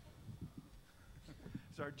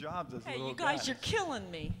 It's our jobs as Hey, little you guys, guys. you're killing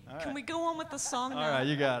me. All Can right. we go on with the song now? All right,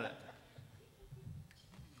 you got it.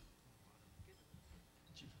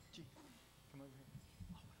 Come over here.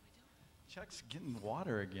 Chuck's getting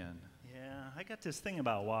water again. Yeah, I got this thing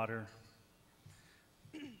about water.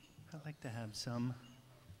 I'd like to have some.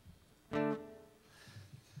 I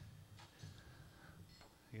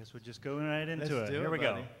guess we're just going right into Let's it. do Here it, we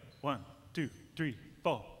buddy. go. 1, 2, 3,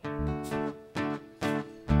 4.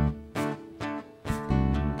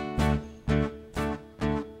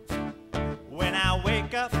 When I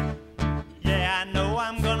wake up, yeah, I know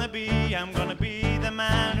I'm gonna be the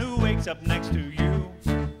man who wakes up next to you.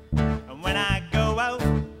 And when I go out,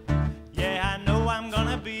 yeah, I know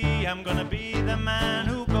I'm gonna be the man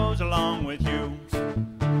who goes along with you.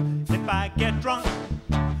 If I get drunk,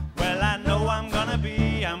 well, I know I'm gonna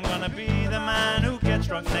be the man who gets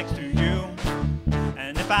drunk next to you.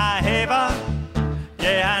 And if I haver,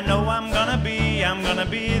 yeah, I know I'm gonna be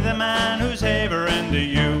the man who's havering to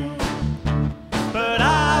you. But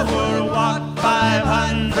I would walk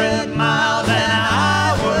 500 miles and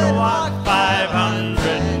I would walk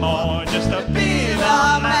 500 more just to be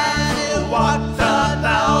the man who walked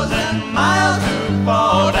 1,000 miles to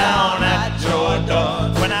fall down at your door.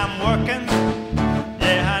 When I'm working,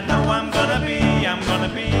 yeah, I know I'm gonna be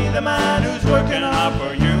the man who's working hard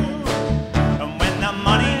for you. And when the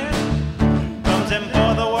money comes in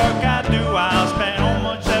for the work I do, I'll spend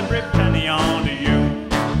almost every penny on to you.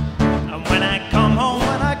 And when I come home,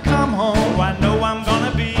 oh, I know I'm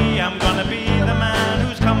gonna be the man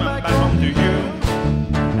who's coming back home to you.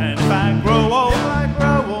 And if I grow old,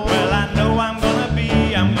 well, I know I'm gonna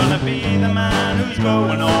be the man who's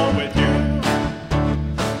growing old with you.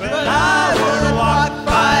 But I would walk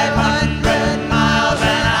 500 miles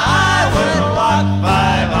and I would walk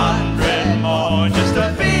 500 more just to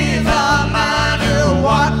be the man who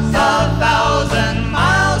walks 1,000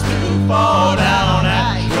 miles to fall down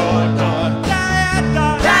at your door.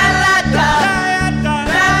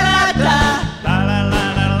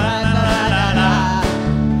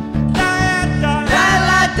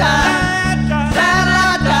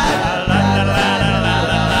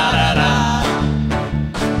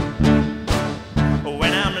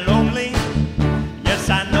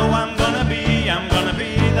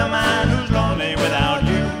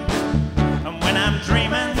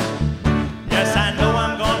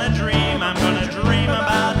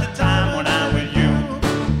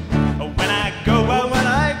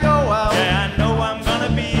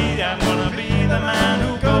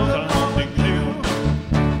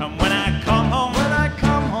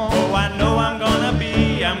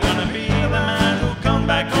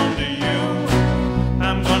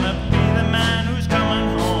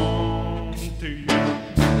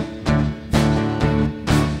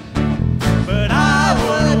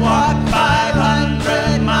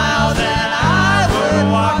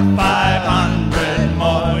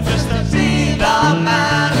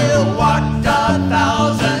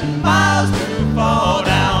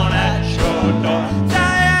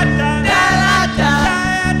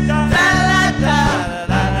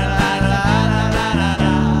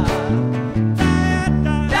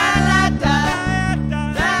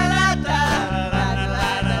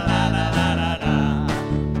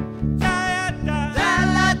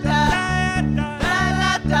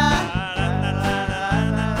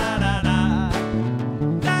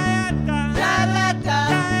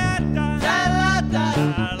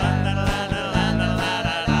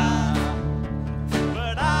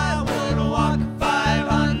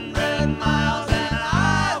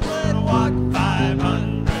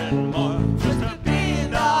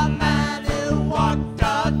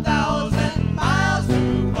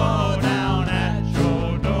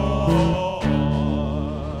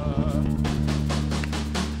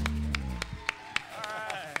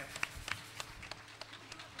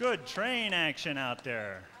 Good train action out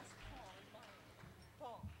there.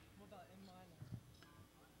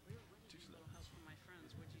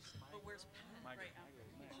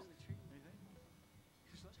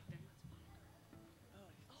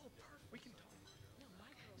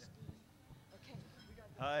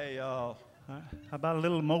 Hi, y'all. How about a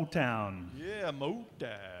little Motown? Yeah, Motown.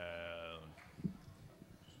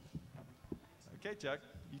 Okay, Chuck,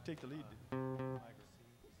 you take the lead.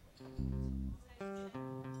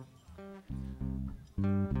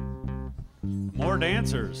 More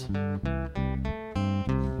dancers.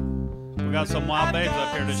 We got some wild babes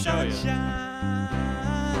up here to show you.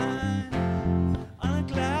 On a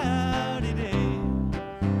cloudy day,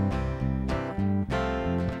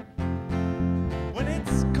 when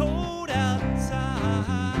it's cold outside,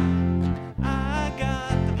 I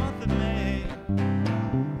got the month of May.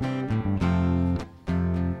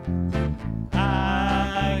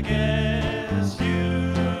 I guess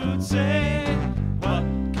you'd say, what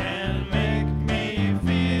can make me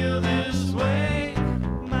feel this way?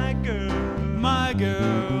 My girl, my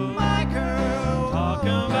girl, my girl, talk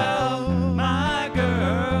about my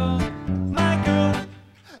girl, my girl.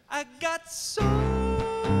 I got so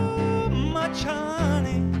much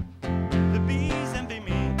honey, the bees envy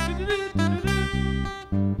me.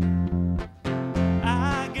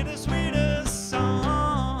 I get a sweeter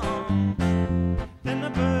song than the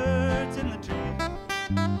birds in the trees.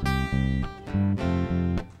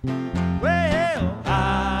 Well,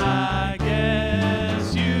 I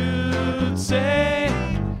guess you'd say,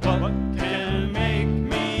 what can make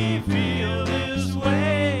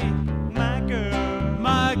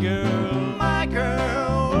girl, my girl.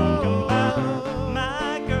 Talking about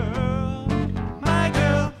my girl, my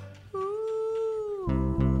girl.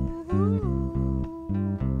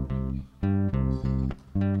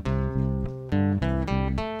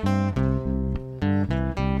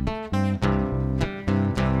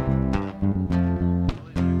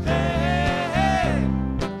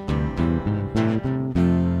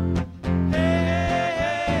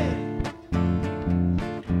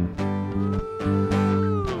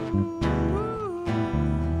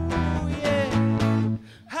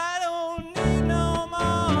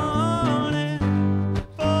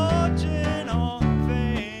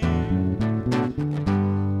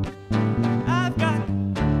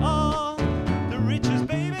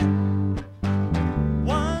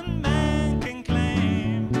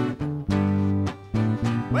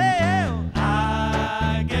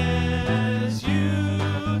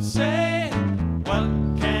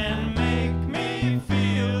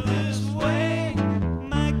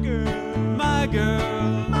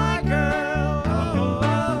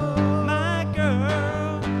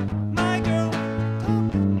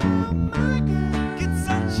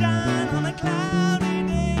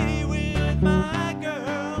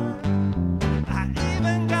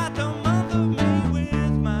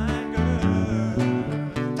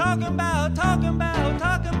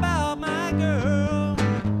 Talking about my girl.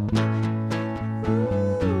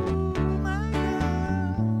 Ooh, my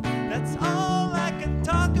girl. That's all I can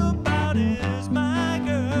talk about is my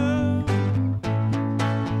girl.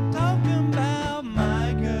 Talking about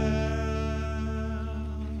my girl.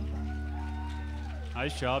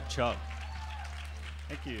 Nice job, Chuck.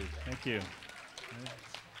 Thank you. Thank you.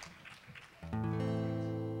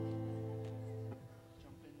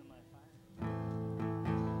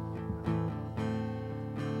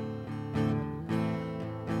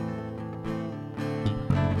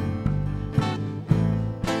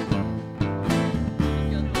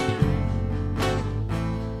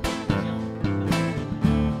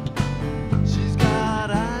 She's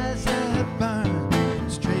got eyes that burn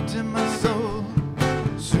straight to my soul.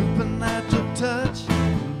 Supernatural touch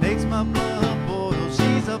makes my blood boil.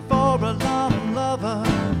 She's a for-alarm lover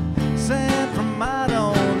sent from I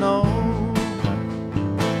don't know.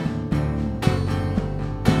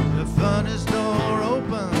 The furnace door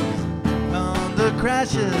opens, thunder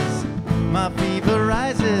crashes, my fever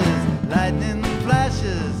rises, lightning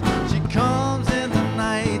flashes. She comes in the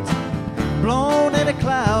night, blown in a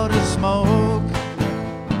cloud of smoke.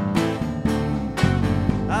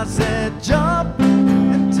 I said, jump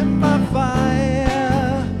into my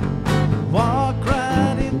fire, walk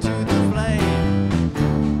right into the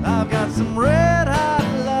flame. I've got some red hot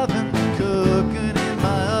loving cooking in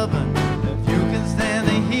my oven, if you can stand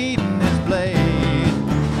the heat in this blade.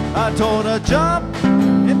 I told her, jump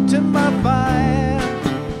into my fire,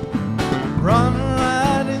 run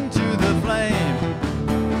right into the flame.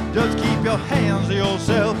 Just keep your hands to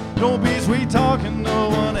yourself, don't be sweet talking no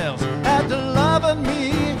one else. After loving me,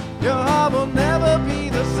 your heart will never be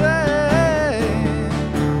the same.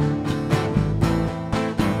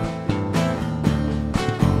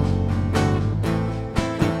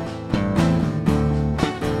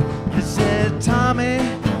 You said, Tommy,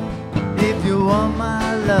 if you want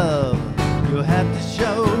my love, you'll have to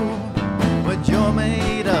show what you're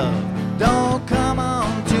made of. Don't come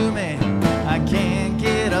on to me, I can't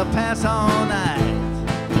get a pass all night.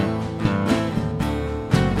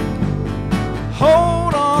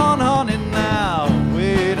 Hold on, honey, now.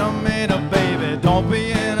 Wait a minute, baby, don't be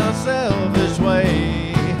in a selfish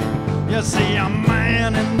way. You see, I'm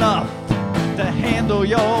man enough to handle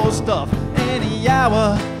your stuff any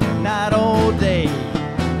hour, night or day.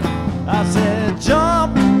 I said,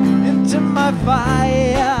 jump into my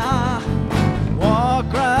fire,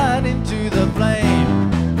 walk right into the flame.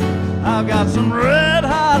 I've got some red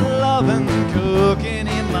hot loving cooking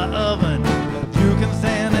in my oven, if you can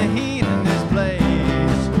stand the heat in this place.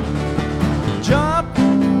 Jump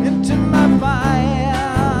into my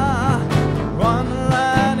fire, run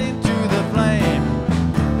right into the flame.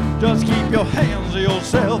 Just keep your hands to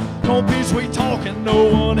yourself, don't be sweet talking no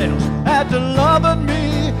one else. After loving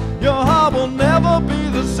me, your heart will never be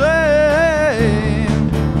the same.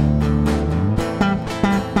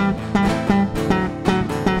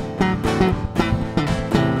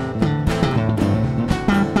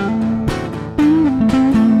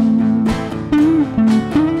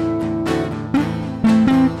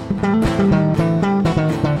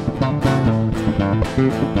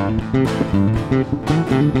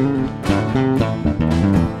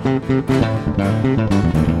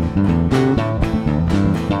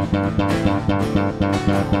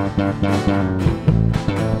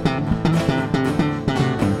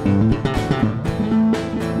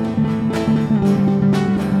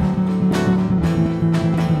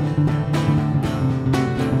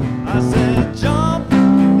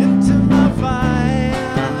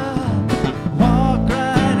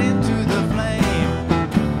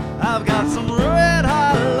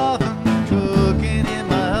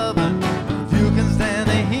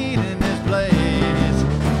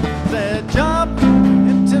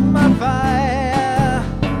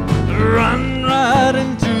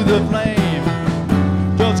 the flame.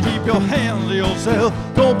 Just keep your hands to yourself.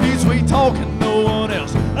 Don't be sweet talking no one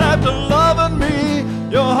else. After loving me,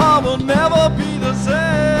 your heart will never be the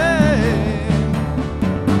same.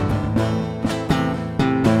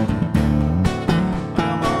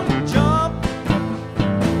 Come on and jump.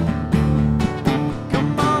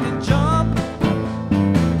 Come on and jump.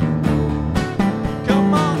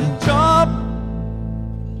 Come on and jump.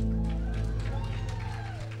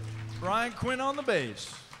 Brian Quinn on the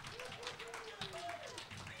bass.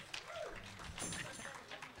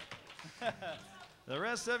 The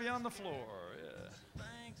rest of you on the floor. Yeah.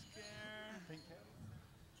 Thanks, Karen. Pink Kelly?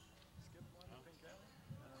 Skip one, Pink Kelly?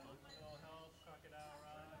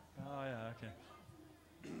 Oh, yeah, okay.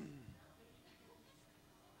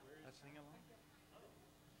 Let's sing along.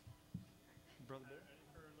 Brother Bill?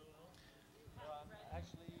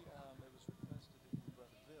 Actually, it was requested to be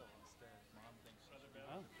Brother Bill instead. Mom thinks Brother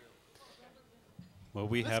Bill. Well,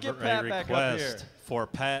 we Let's have get Pat a back up here. request for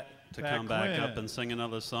Pat to Pat come back Quinn. up and sing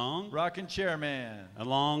another song, Rockin' Chairman.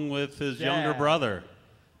 along with his Dad. younger brother.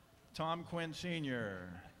 Tom Quinn Sr.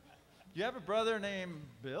 Do you have a brother named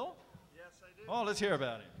Bill? Yes, I do. Oh, let's hear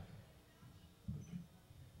about him.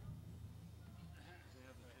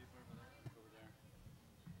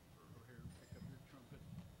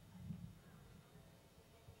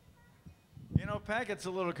 You know, Pat gets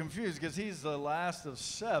a little confused because he's the last of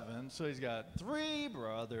 7, so he's got 3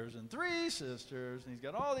 brothers and 3 sisters, and he's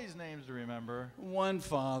got all these names to remember. One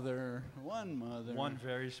father, one mother. One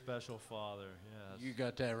very special father, yes. You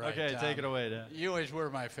got that right, Okay, Tom. take it away, Dad. You always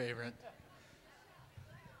were my favorite.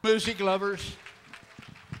 Music lovers.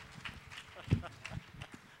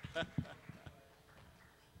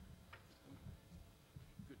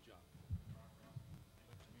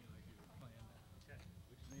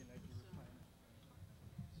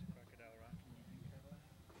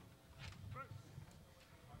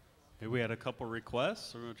 Hey, we had a couple requests,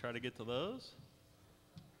 so we're going to try to get to those.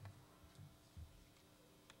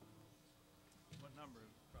 What number?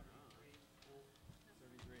 33.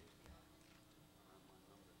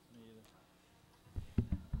 Me either.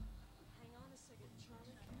 Hang on a second,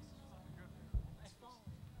 Charlie. It's falling.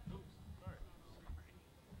 All right.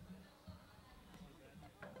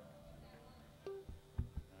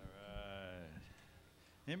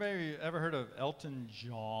 Anybody ever heard of Elton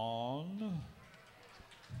John?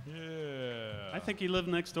 Yeah. I think he lived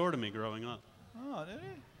next door to me growing up. Oh, did he?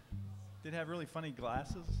 Did he have really funny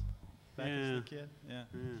glasses back as Yeah. a kid? Yeah.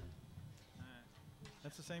 Yeah.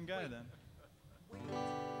 That's the same guy then.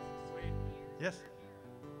 Yes.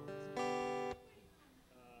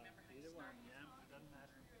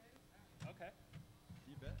 Okay.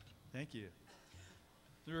 You bet. Thank you.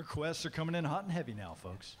 The requests are coming in hot and heavy now,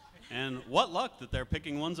 folks. And what luck that they're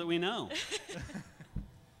picking ones that we know.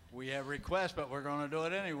 We have requests, but we're going to do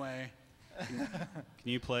it anyway. Can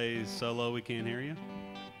you play solo? We can't hear you.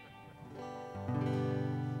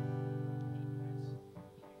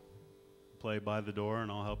 Play By the Door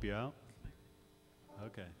and I'll help you out.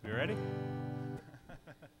 Okay, you ready?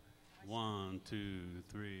 1, 2,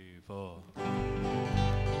 3, 4.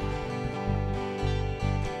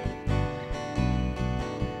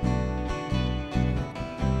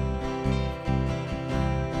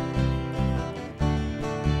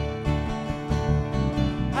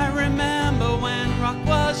 I remember when rock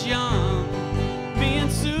was young. Me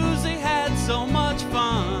and Susie had so much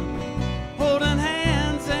fun, holding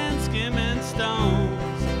hands and skimming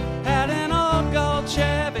stones. Had an old gold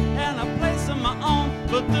Chevy and a place of my own.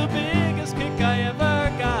 But the biggest kick I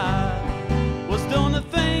ever got was doing a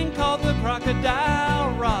thing called the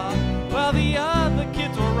Crocodile Rock. While the other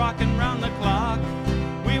kids were rocking round the clock,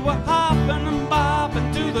 we were hopping and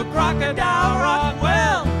bopping to the Crocodile Rock.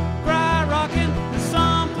 Well, cry rocking is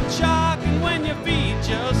something shocking when your feet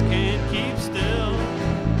just can't keep still.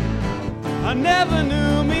 I never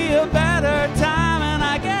knew me a better time, and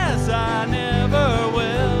I guess I never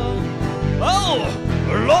will. Oh,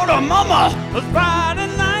 Lord of Mama, it was Friday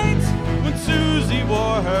night when Susie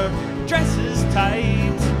wore her dresses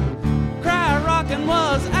tight. Cry rockin'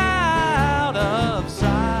 was out of sight.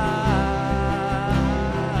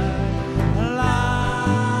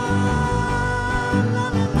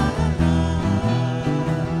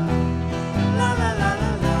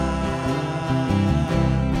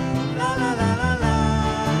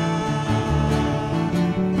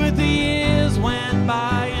 But the years went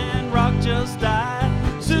by and rock just died.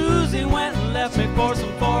 Susie went and left me for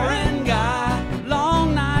some foreign guy.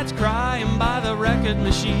 Long nights crying by the record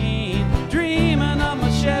machine, dreaming of my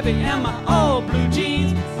Chevy and my old blue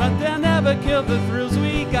jeans. But they'll never kill the thrills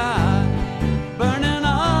we got, burning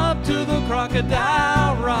up to the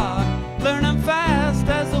Crocodile Rock, learning fast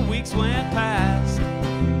as the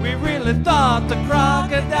they thought the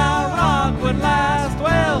crocodile rock would last.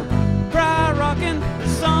 Well, cry rocking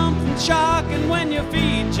is something shocking when your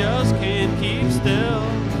feet just can't keep still.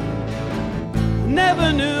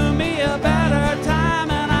 Never knew me a better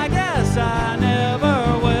time, and I guess I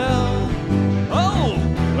never will. Oh,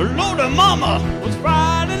 Lord of Mama, was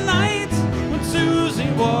Friday night when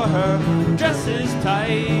Susie wore her dresses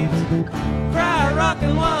tight. Cry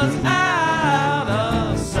rockin' was out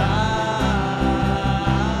of sight.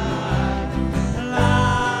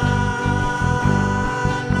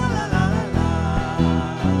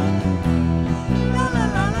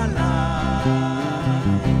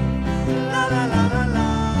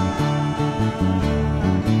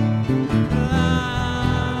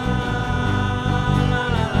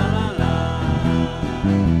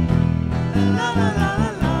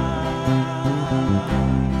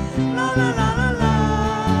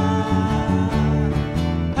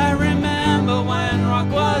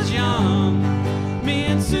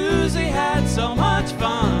 So much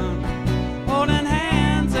fun, holding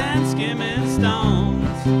hands and skimming stones.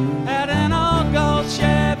 Had an old gold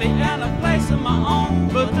Chevy and a place of my own.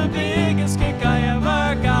 But the biggest kick I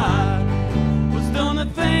ever got was doing a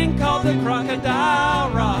thing called the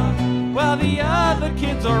Crocodile Rock. While the other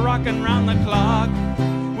kids are rocking round the clock,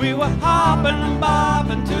 we were hopping and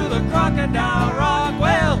bopping to the Crocodile Rock.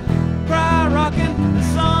 Well, cry rocking is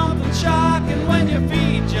something shocking when your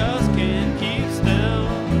feet just can't keep still.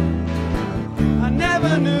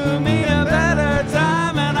 Never knew me a better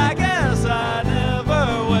time, and I guess I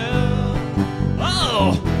never will.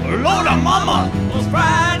 Oh, Lord of Mama, was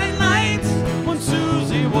Friday night when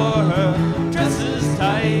Susie wore her dresses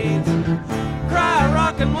tight. Cry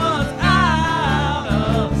rockin' was out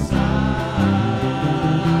of sight.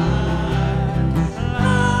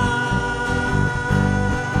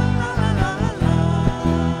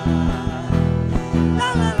 La,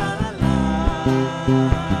 la, la, la, la, la,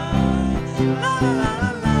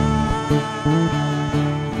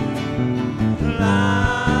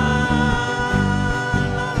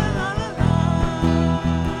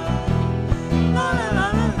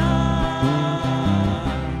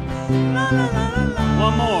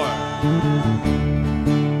 one more.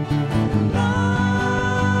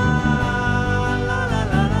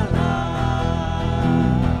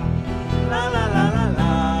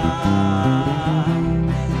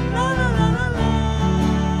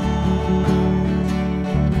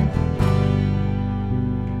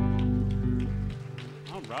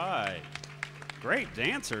 All right. Great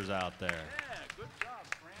dancers out there. Yeah, good job,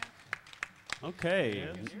 Fran. Okay.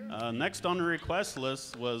 Next on the request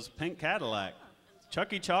list was Pink Cadillac.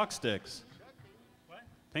 Chucky Chalksticks. What?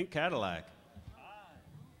 Pink Cadillac.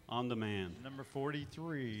 On demand. Number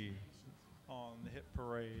 43 on the hit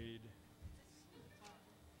parade.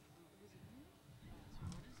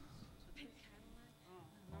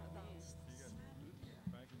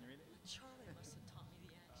 Charlie must have taught me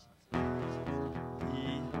the action.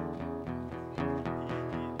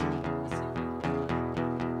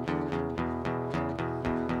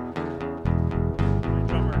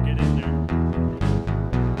 Drummer, get in there.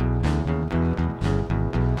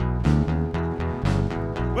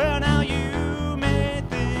 Well, now you may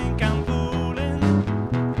think I'm fooling,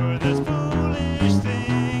 but there's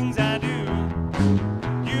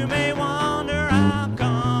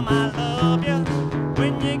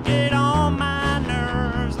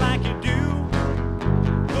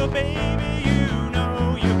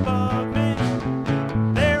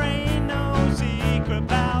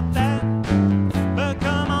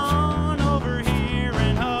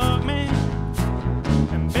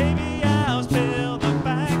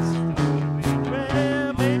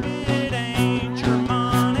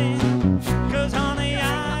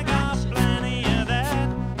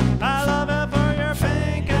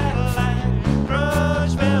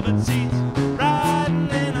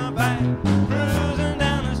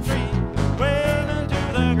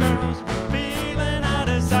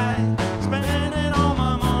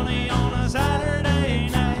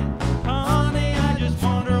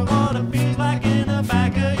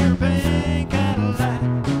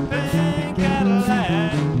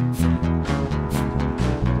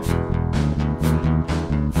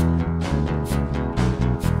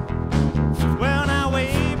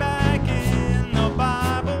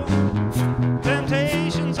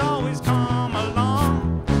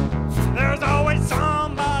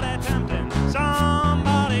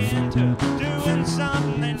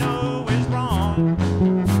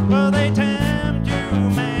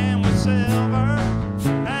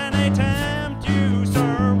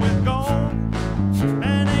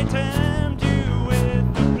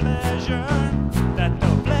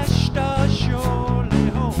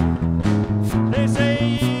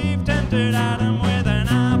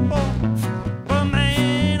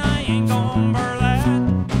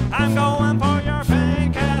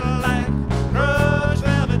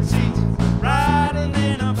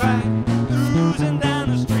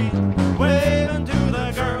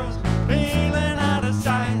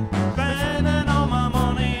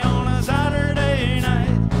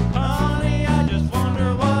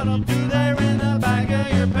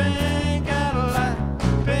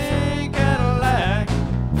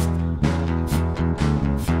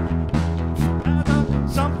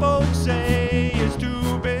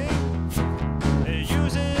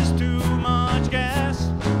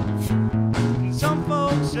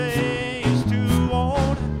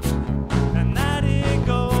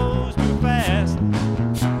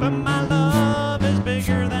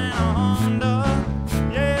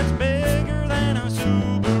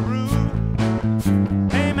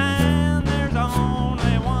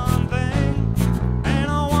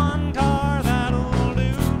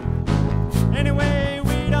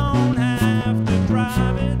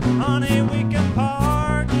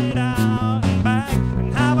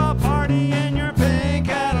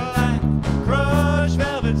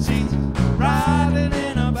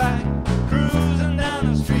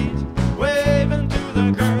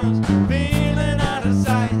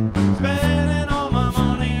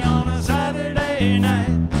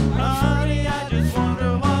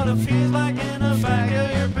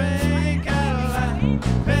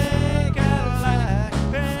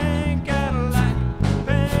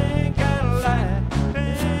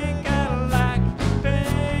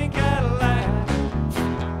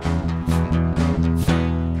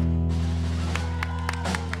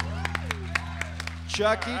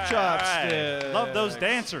Chucky Chopsticks. Right. Love those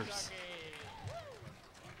dancers.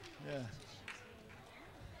 Yeah.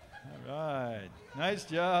 All right. Nice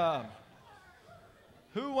job.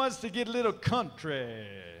 Who wants to get a little country?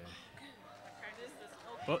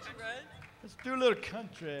 Let's do a little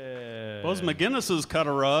country. Those McGinnis's cut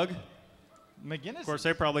a rug. McGinnis? Of course,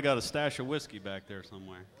 they probably got a stash of whiskey back there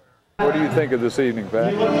somewhere. What do you think of this evening,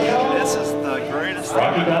 Pat? This is the greatest thing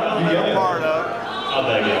I've ever been a part of.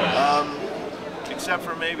 Except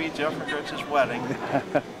for maybe Jeffrey Rich's wedding.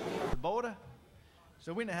 The border.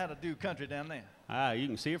 So we know how to do country down there. Ah, you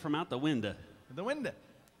can see it from out the window. The window.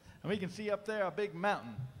 And we can see up there a big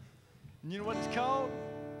mountain. And you know what it's called?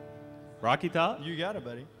 Rocky Top? You got it,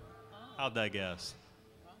 buddy. How'd I guess?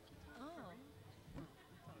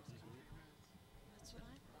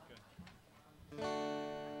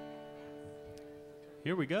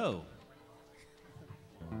 Here we go.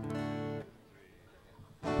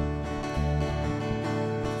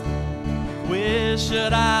 Wish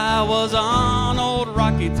that I was on old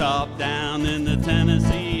Rocky Top down in the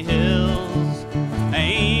Tennessee hills.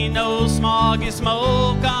 Ain't no smoggy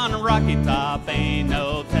smoke on Rocky Top, ain't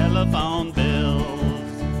no telephone bills.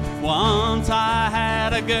 Once I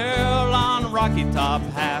had a girl on Rocky Top,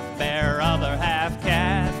 half bear, other half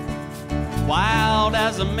cat. Wild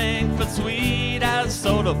as a mink, but sweet as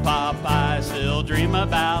soda pop, I still dream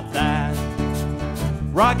about that.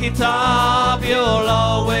 Rocky Top, you'll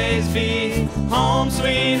always be home,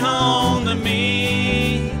 sweet home to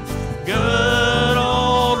me. Good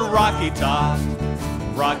old Rocky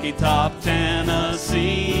Top,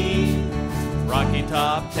 Tennessee. Rocky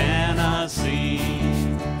Top, Tennessee.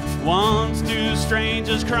 Once two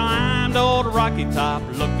strangers climbed old Rocky Top,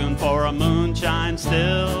 looking for a moonshine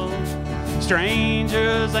still.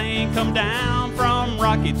 Strangers ain't come down from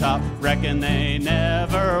Rocky Top, reckon they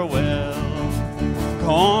never will.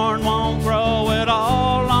 Corn won't grow at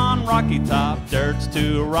all on Rocky Top, dirt's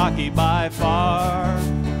too rocky by far.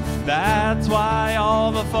 That's why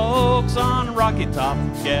all the folks on Rocky Top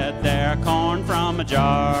get their corn from a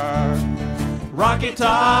jar. Rocky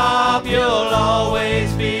Top, you'll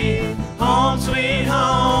always be home, sweet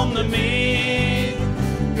home to me.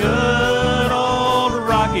 Good old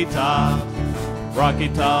Rocky Top,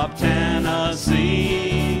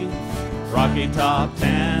 Tennessee. Rocky Top,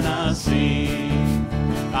 Tennessee.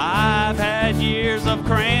 I've had years of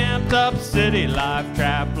cramped up city life,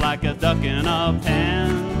 trapped like a duck in a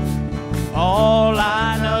pen. All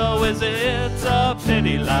I know is it's a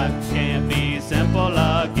pity life can't be simple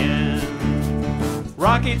again.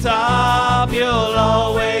 Rocky Top, you'll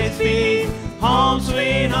always be home,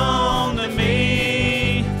 sweet home to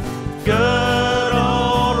me. Good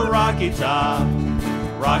old Rocky Top,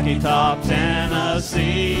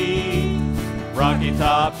 Tennessee. Rocky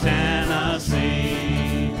Top, Tennessee.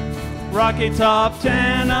 Rocky Top,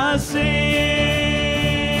 Tennessee.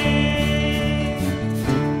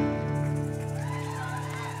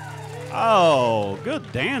 Oh,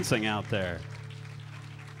 good dancing out there.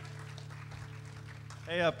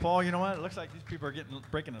 Hey, Paul, you know what? It looks like these people are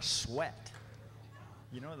breaking a sweat.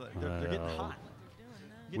 You know, they're getting hot.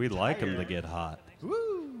 We like them to get hot.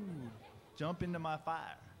 Woo! Jump into my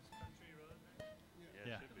fire.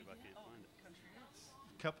 Yeah.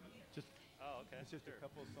 It's just a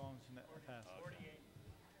couple of songs from that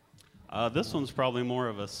past. This one's probably more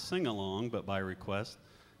of a sing-along, but by request.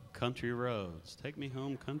 Country Roads. Take me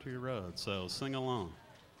home, country roads. So sing along.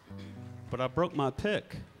 But I broke my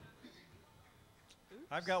pick.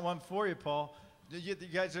 I've got one for you, Paul. You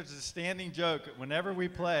guys, there's a standing joke. Whenever we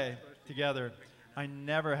play together, I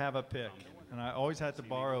never have a pick. And I always have to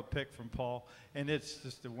borrow a pick from Paul. And it's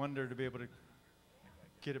just a wonder to be able to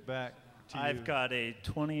get it back to you. I've got a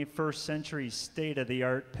 21st century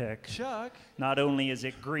state-of-the-art pick. Chuck. Not only is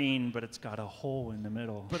it green, but it's got a hole in the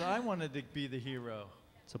middle. But I wanted to be the hero.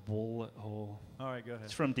 It's a bullet hole. All right, go ahead.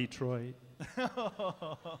 It's from Detroit. No,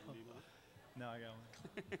 I got one.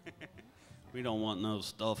 We don't want no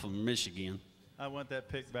stuff from Michigan. I want that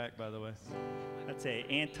pick back, by the way. That's a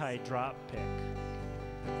anti-drop pick.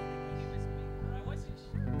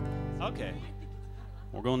 Okay.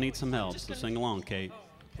 We're going to need some help, so sing along, Kate.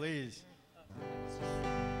 Please.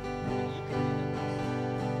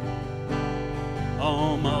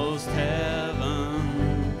 Almost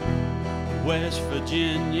heaven, West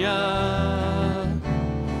Virginia,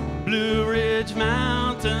 Blue Ridge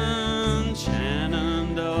Mountain,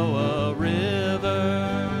 Shenandoah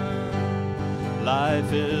River.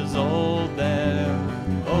 Life is old there,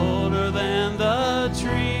 older than the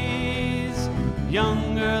trees,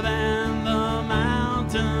 younger than the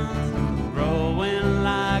mountains, growing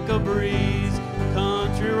like a breeze.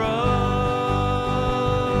 Country road,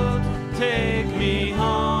 take me home.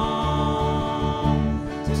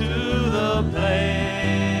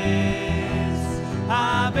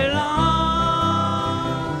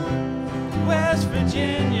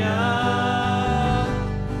 Virginia,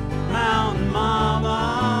 Mountain Mama,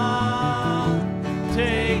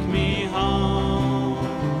 take me home,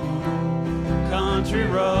 country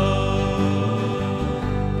road.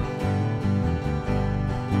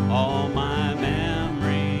 All my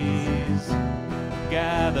memories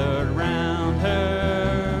gathered round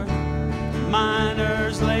her,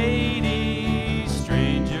 miner's lady,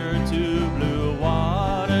 stranger to blue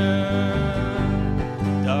water,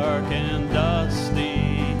 dark and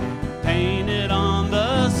dusty, painted on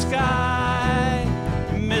the sky,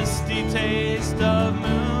 misty taste of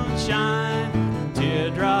moonshine,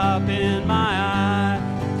 teardrop in my eye,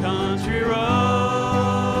 country road,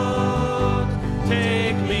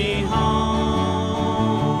 take me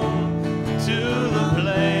home to the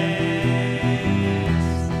place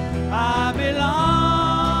I belong,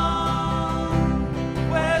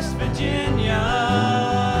 West Virginia,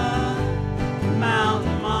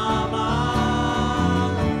 Mountain Mama,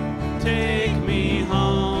 take me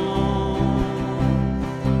home,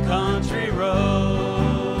 country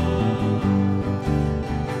road.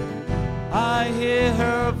 I hear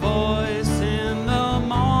her voice in the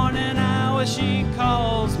morning hour, she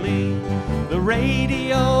calls me. The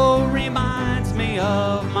radio reminds me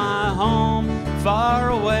of my home far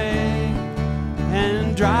away.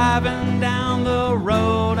 And driving down the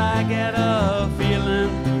road, I get a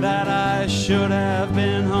feeling that I should have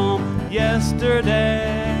been home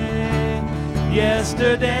yesterday.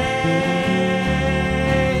 Yesterday,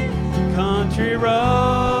 country roads,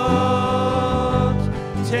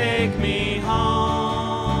 take me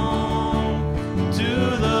home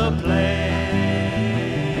to the place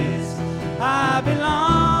I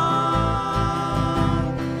belong,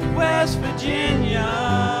 West Virginia,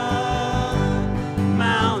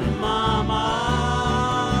 Mountain Mama,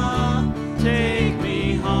 take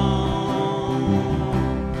me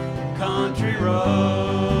home, country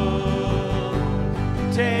road,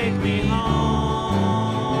 take me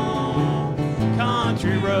home,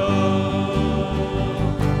 country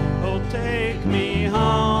road, oh take me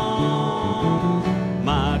home,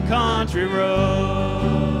 my country road.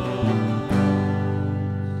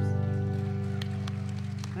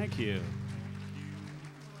 Thank you.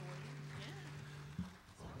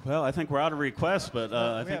 Well, I think we're out of requests, but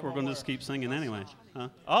I think we're going to just keep singing anyway. Huh?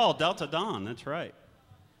 Oh, Delta Dawn, that's right.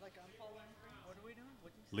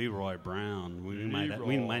 Leroy Brown.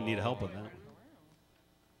 We might need help with that.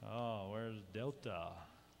 Oh, where's Delta?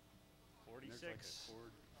 46.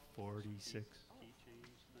 46.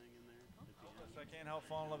 If I can't help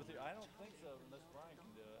fall in love with you, I don't think so, unless Brian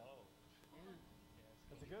can do it.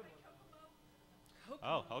 That's a good one.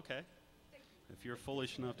 Oh, okay. If you're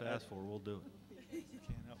foolish enough to ask for it, we'll do it. Can't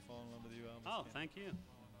help fall in love with you. Oh, thank you.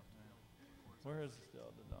 Where is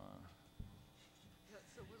Delta Dawn?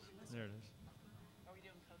 There it is. Are we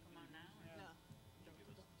doing Kokomo now?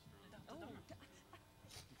 No.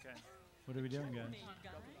 Okay. What are we doing, guys?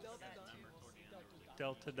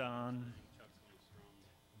 Delta Dawn.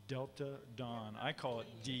 Delta Dawn. I call it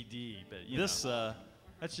DD, but you This, know,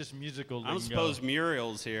 that's just musical lingo. I don't suppose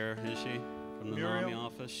Muriel's here, is she? From the Muriel? NAMI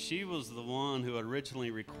office. She was the one who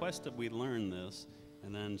originally requested we learn this,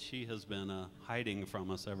 and then she has been hiding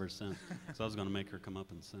from us ever since. So I was going to make her come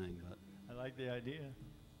up and sing, but I like the idea.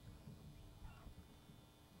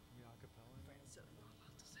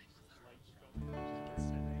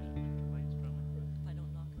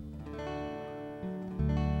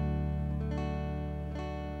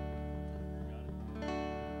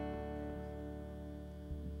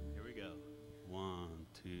 here we go. 1,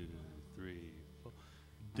 2, 3, 4.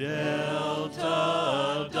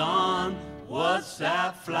 Delta Dawn, what's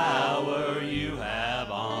that flower you have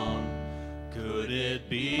on? Could it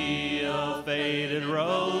be a faded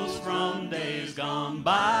rose from days gone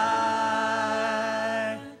by?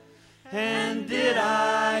 And did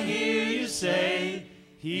I hear you say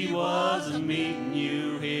he was meeting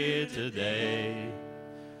you here today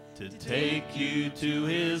to take you to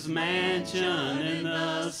his mansion in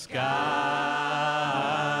the sky?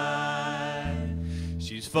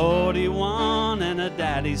 She's 41 and her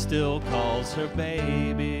daddy still calls her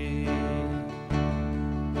baby.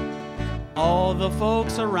 All the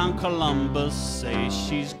folks around Columbus say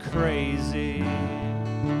she's crazy,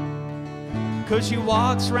 'cause she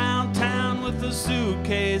walks around town with a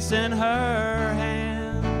suitcase in her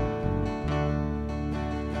hand,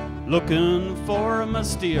 looking for a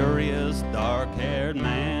mysterious dark-haired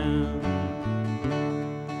man.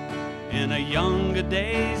 In her younger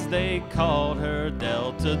days they called her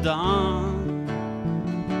Delta Dawn,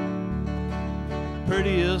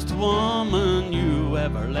 prettiest woman you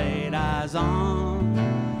ever laid eyes on.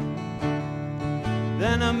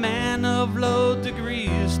 Then a man of low degree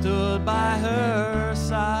stood by her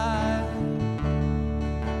side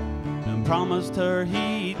and promised her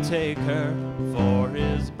he'd take her for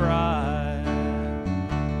his bride.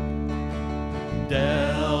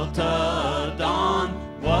 Delta Dawn,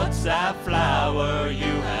 what's that flower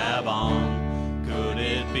you have on? Could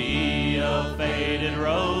it be a faded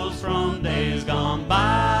rose from days gone by?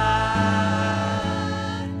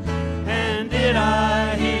 And did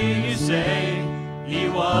I hear you say he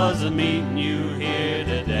was a-meeting you here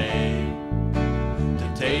today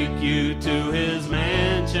to take you to his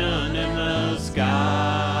mansion in the sky?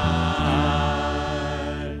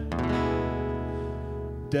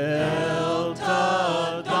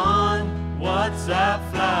 Delta Dawn, what's that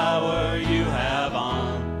flower you have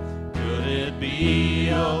on? Could it be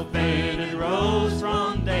a faded rose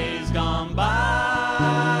from days gone by?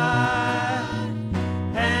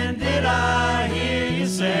 And did I hear you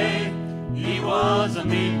say he was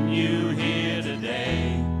a-meeting you here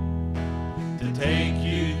today to take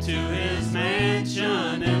you to his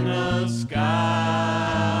mansion in the sky?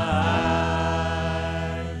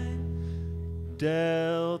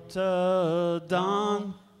 Delta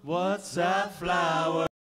Dawn, what's that flower?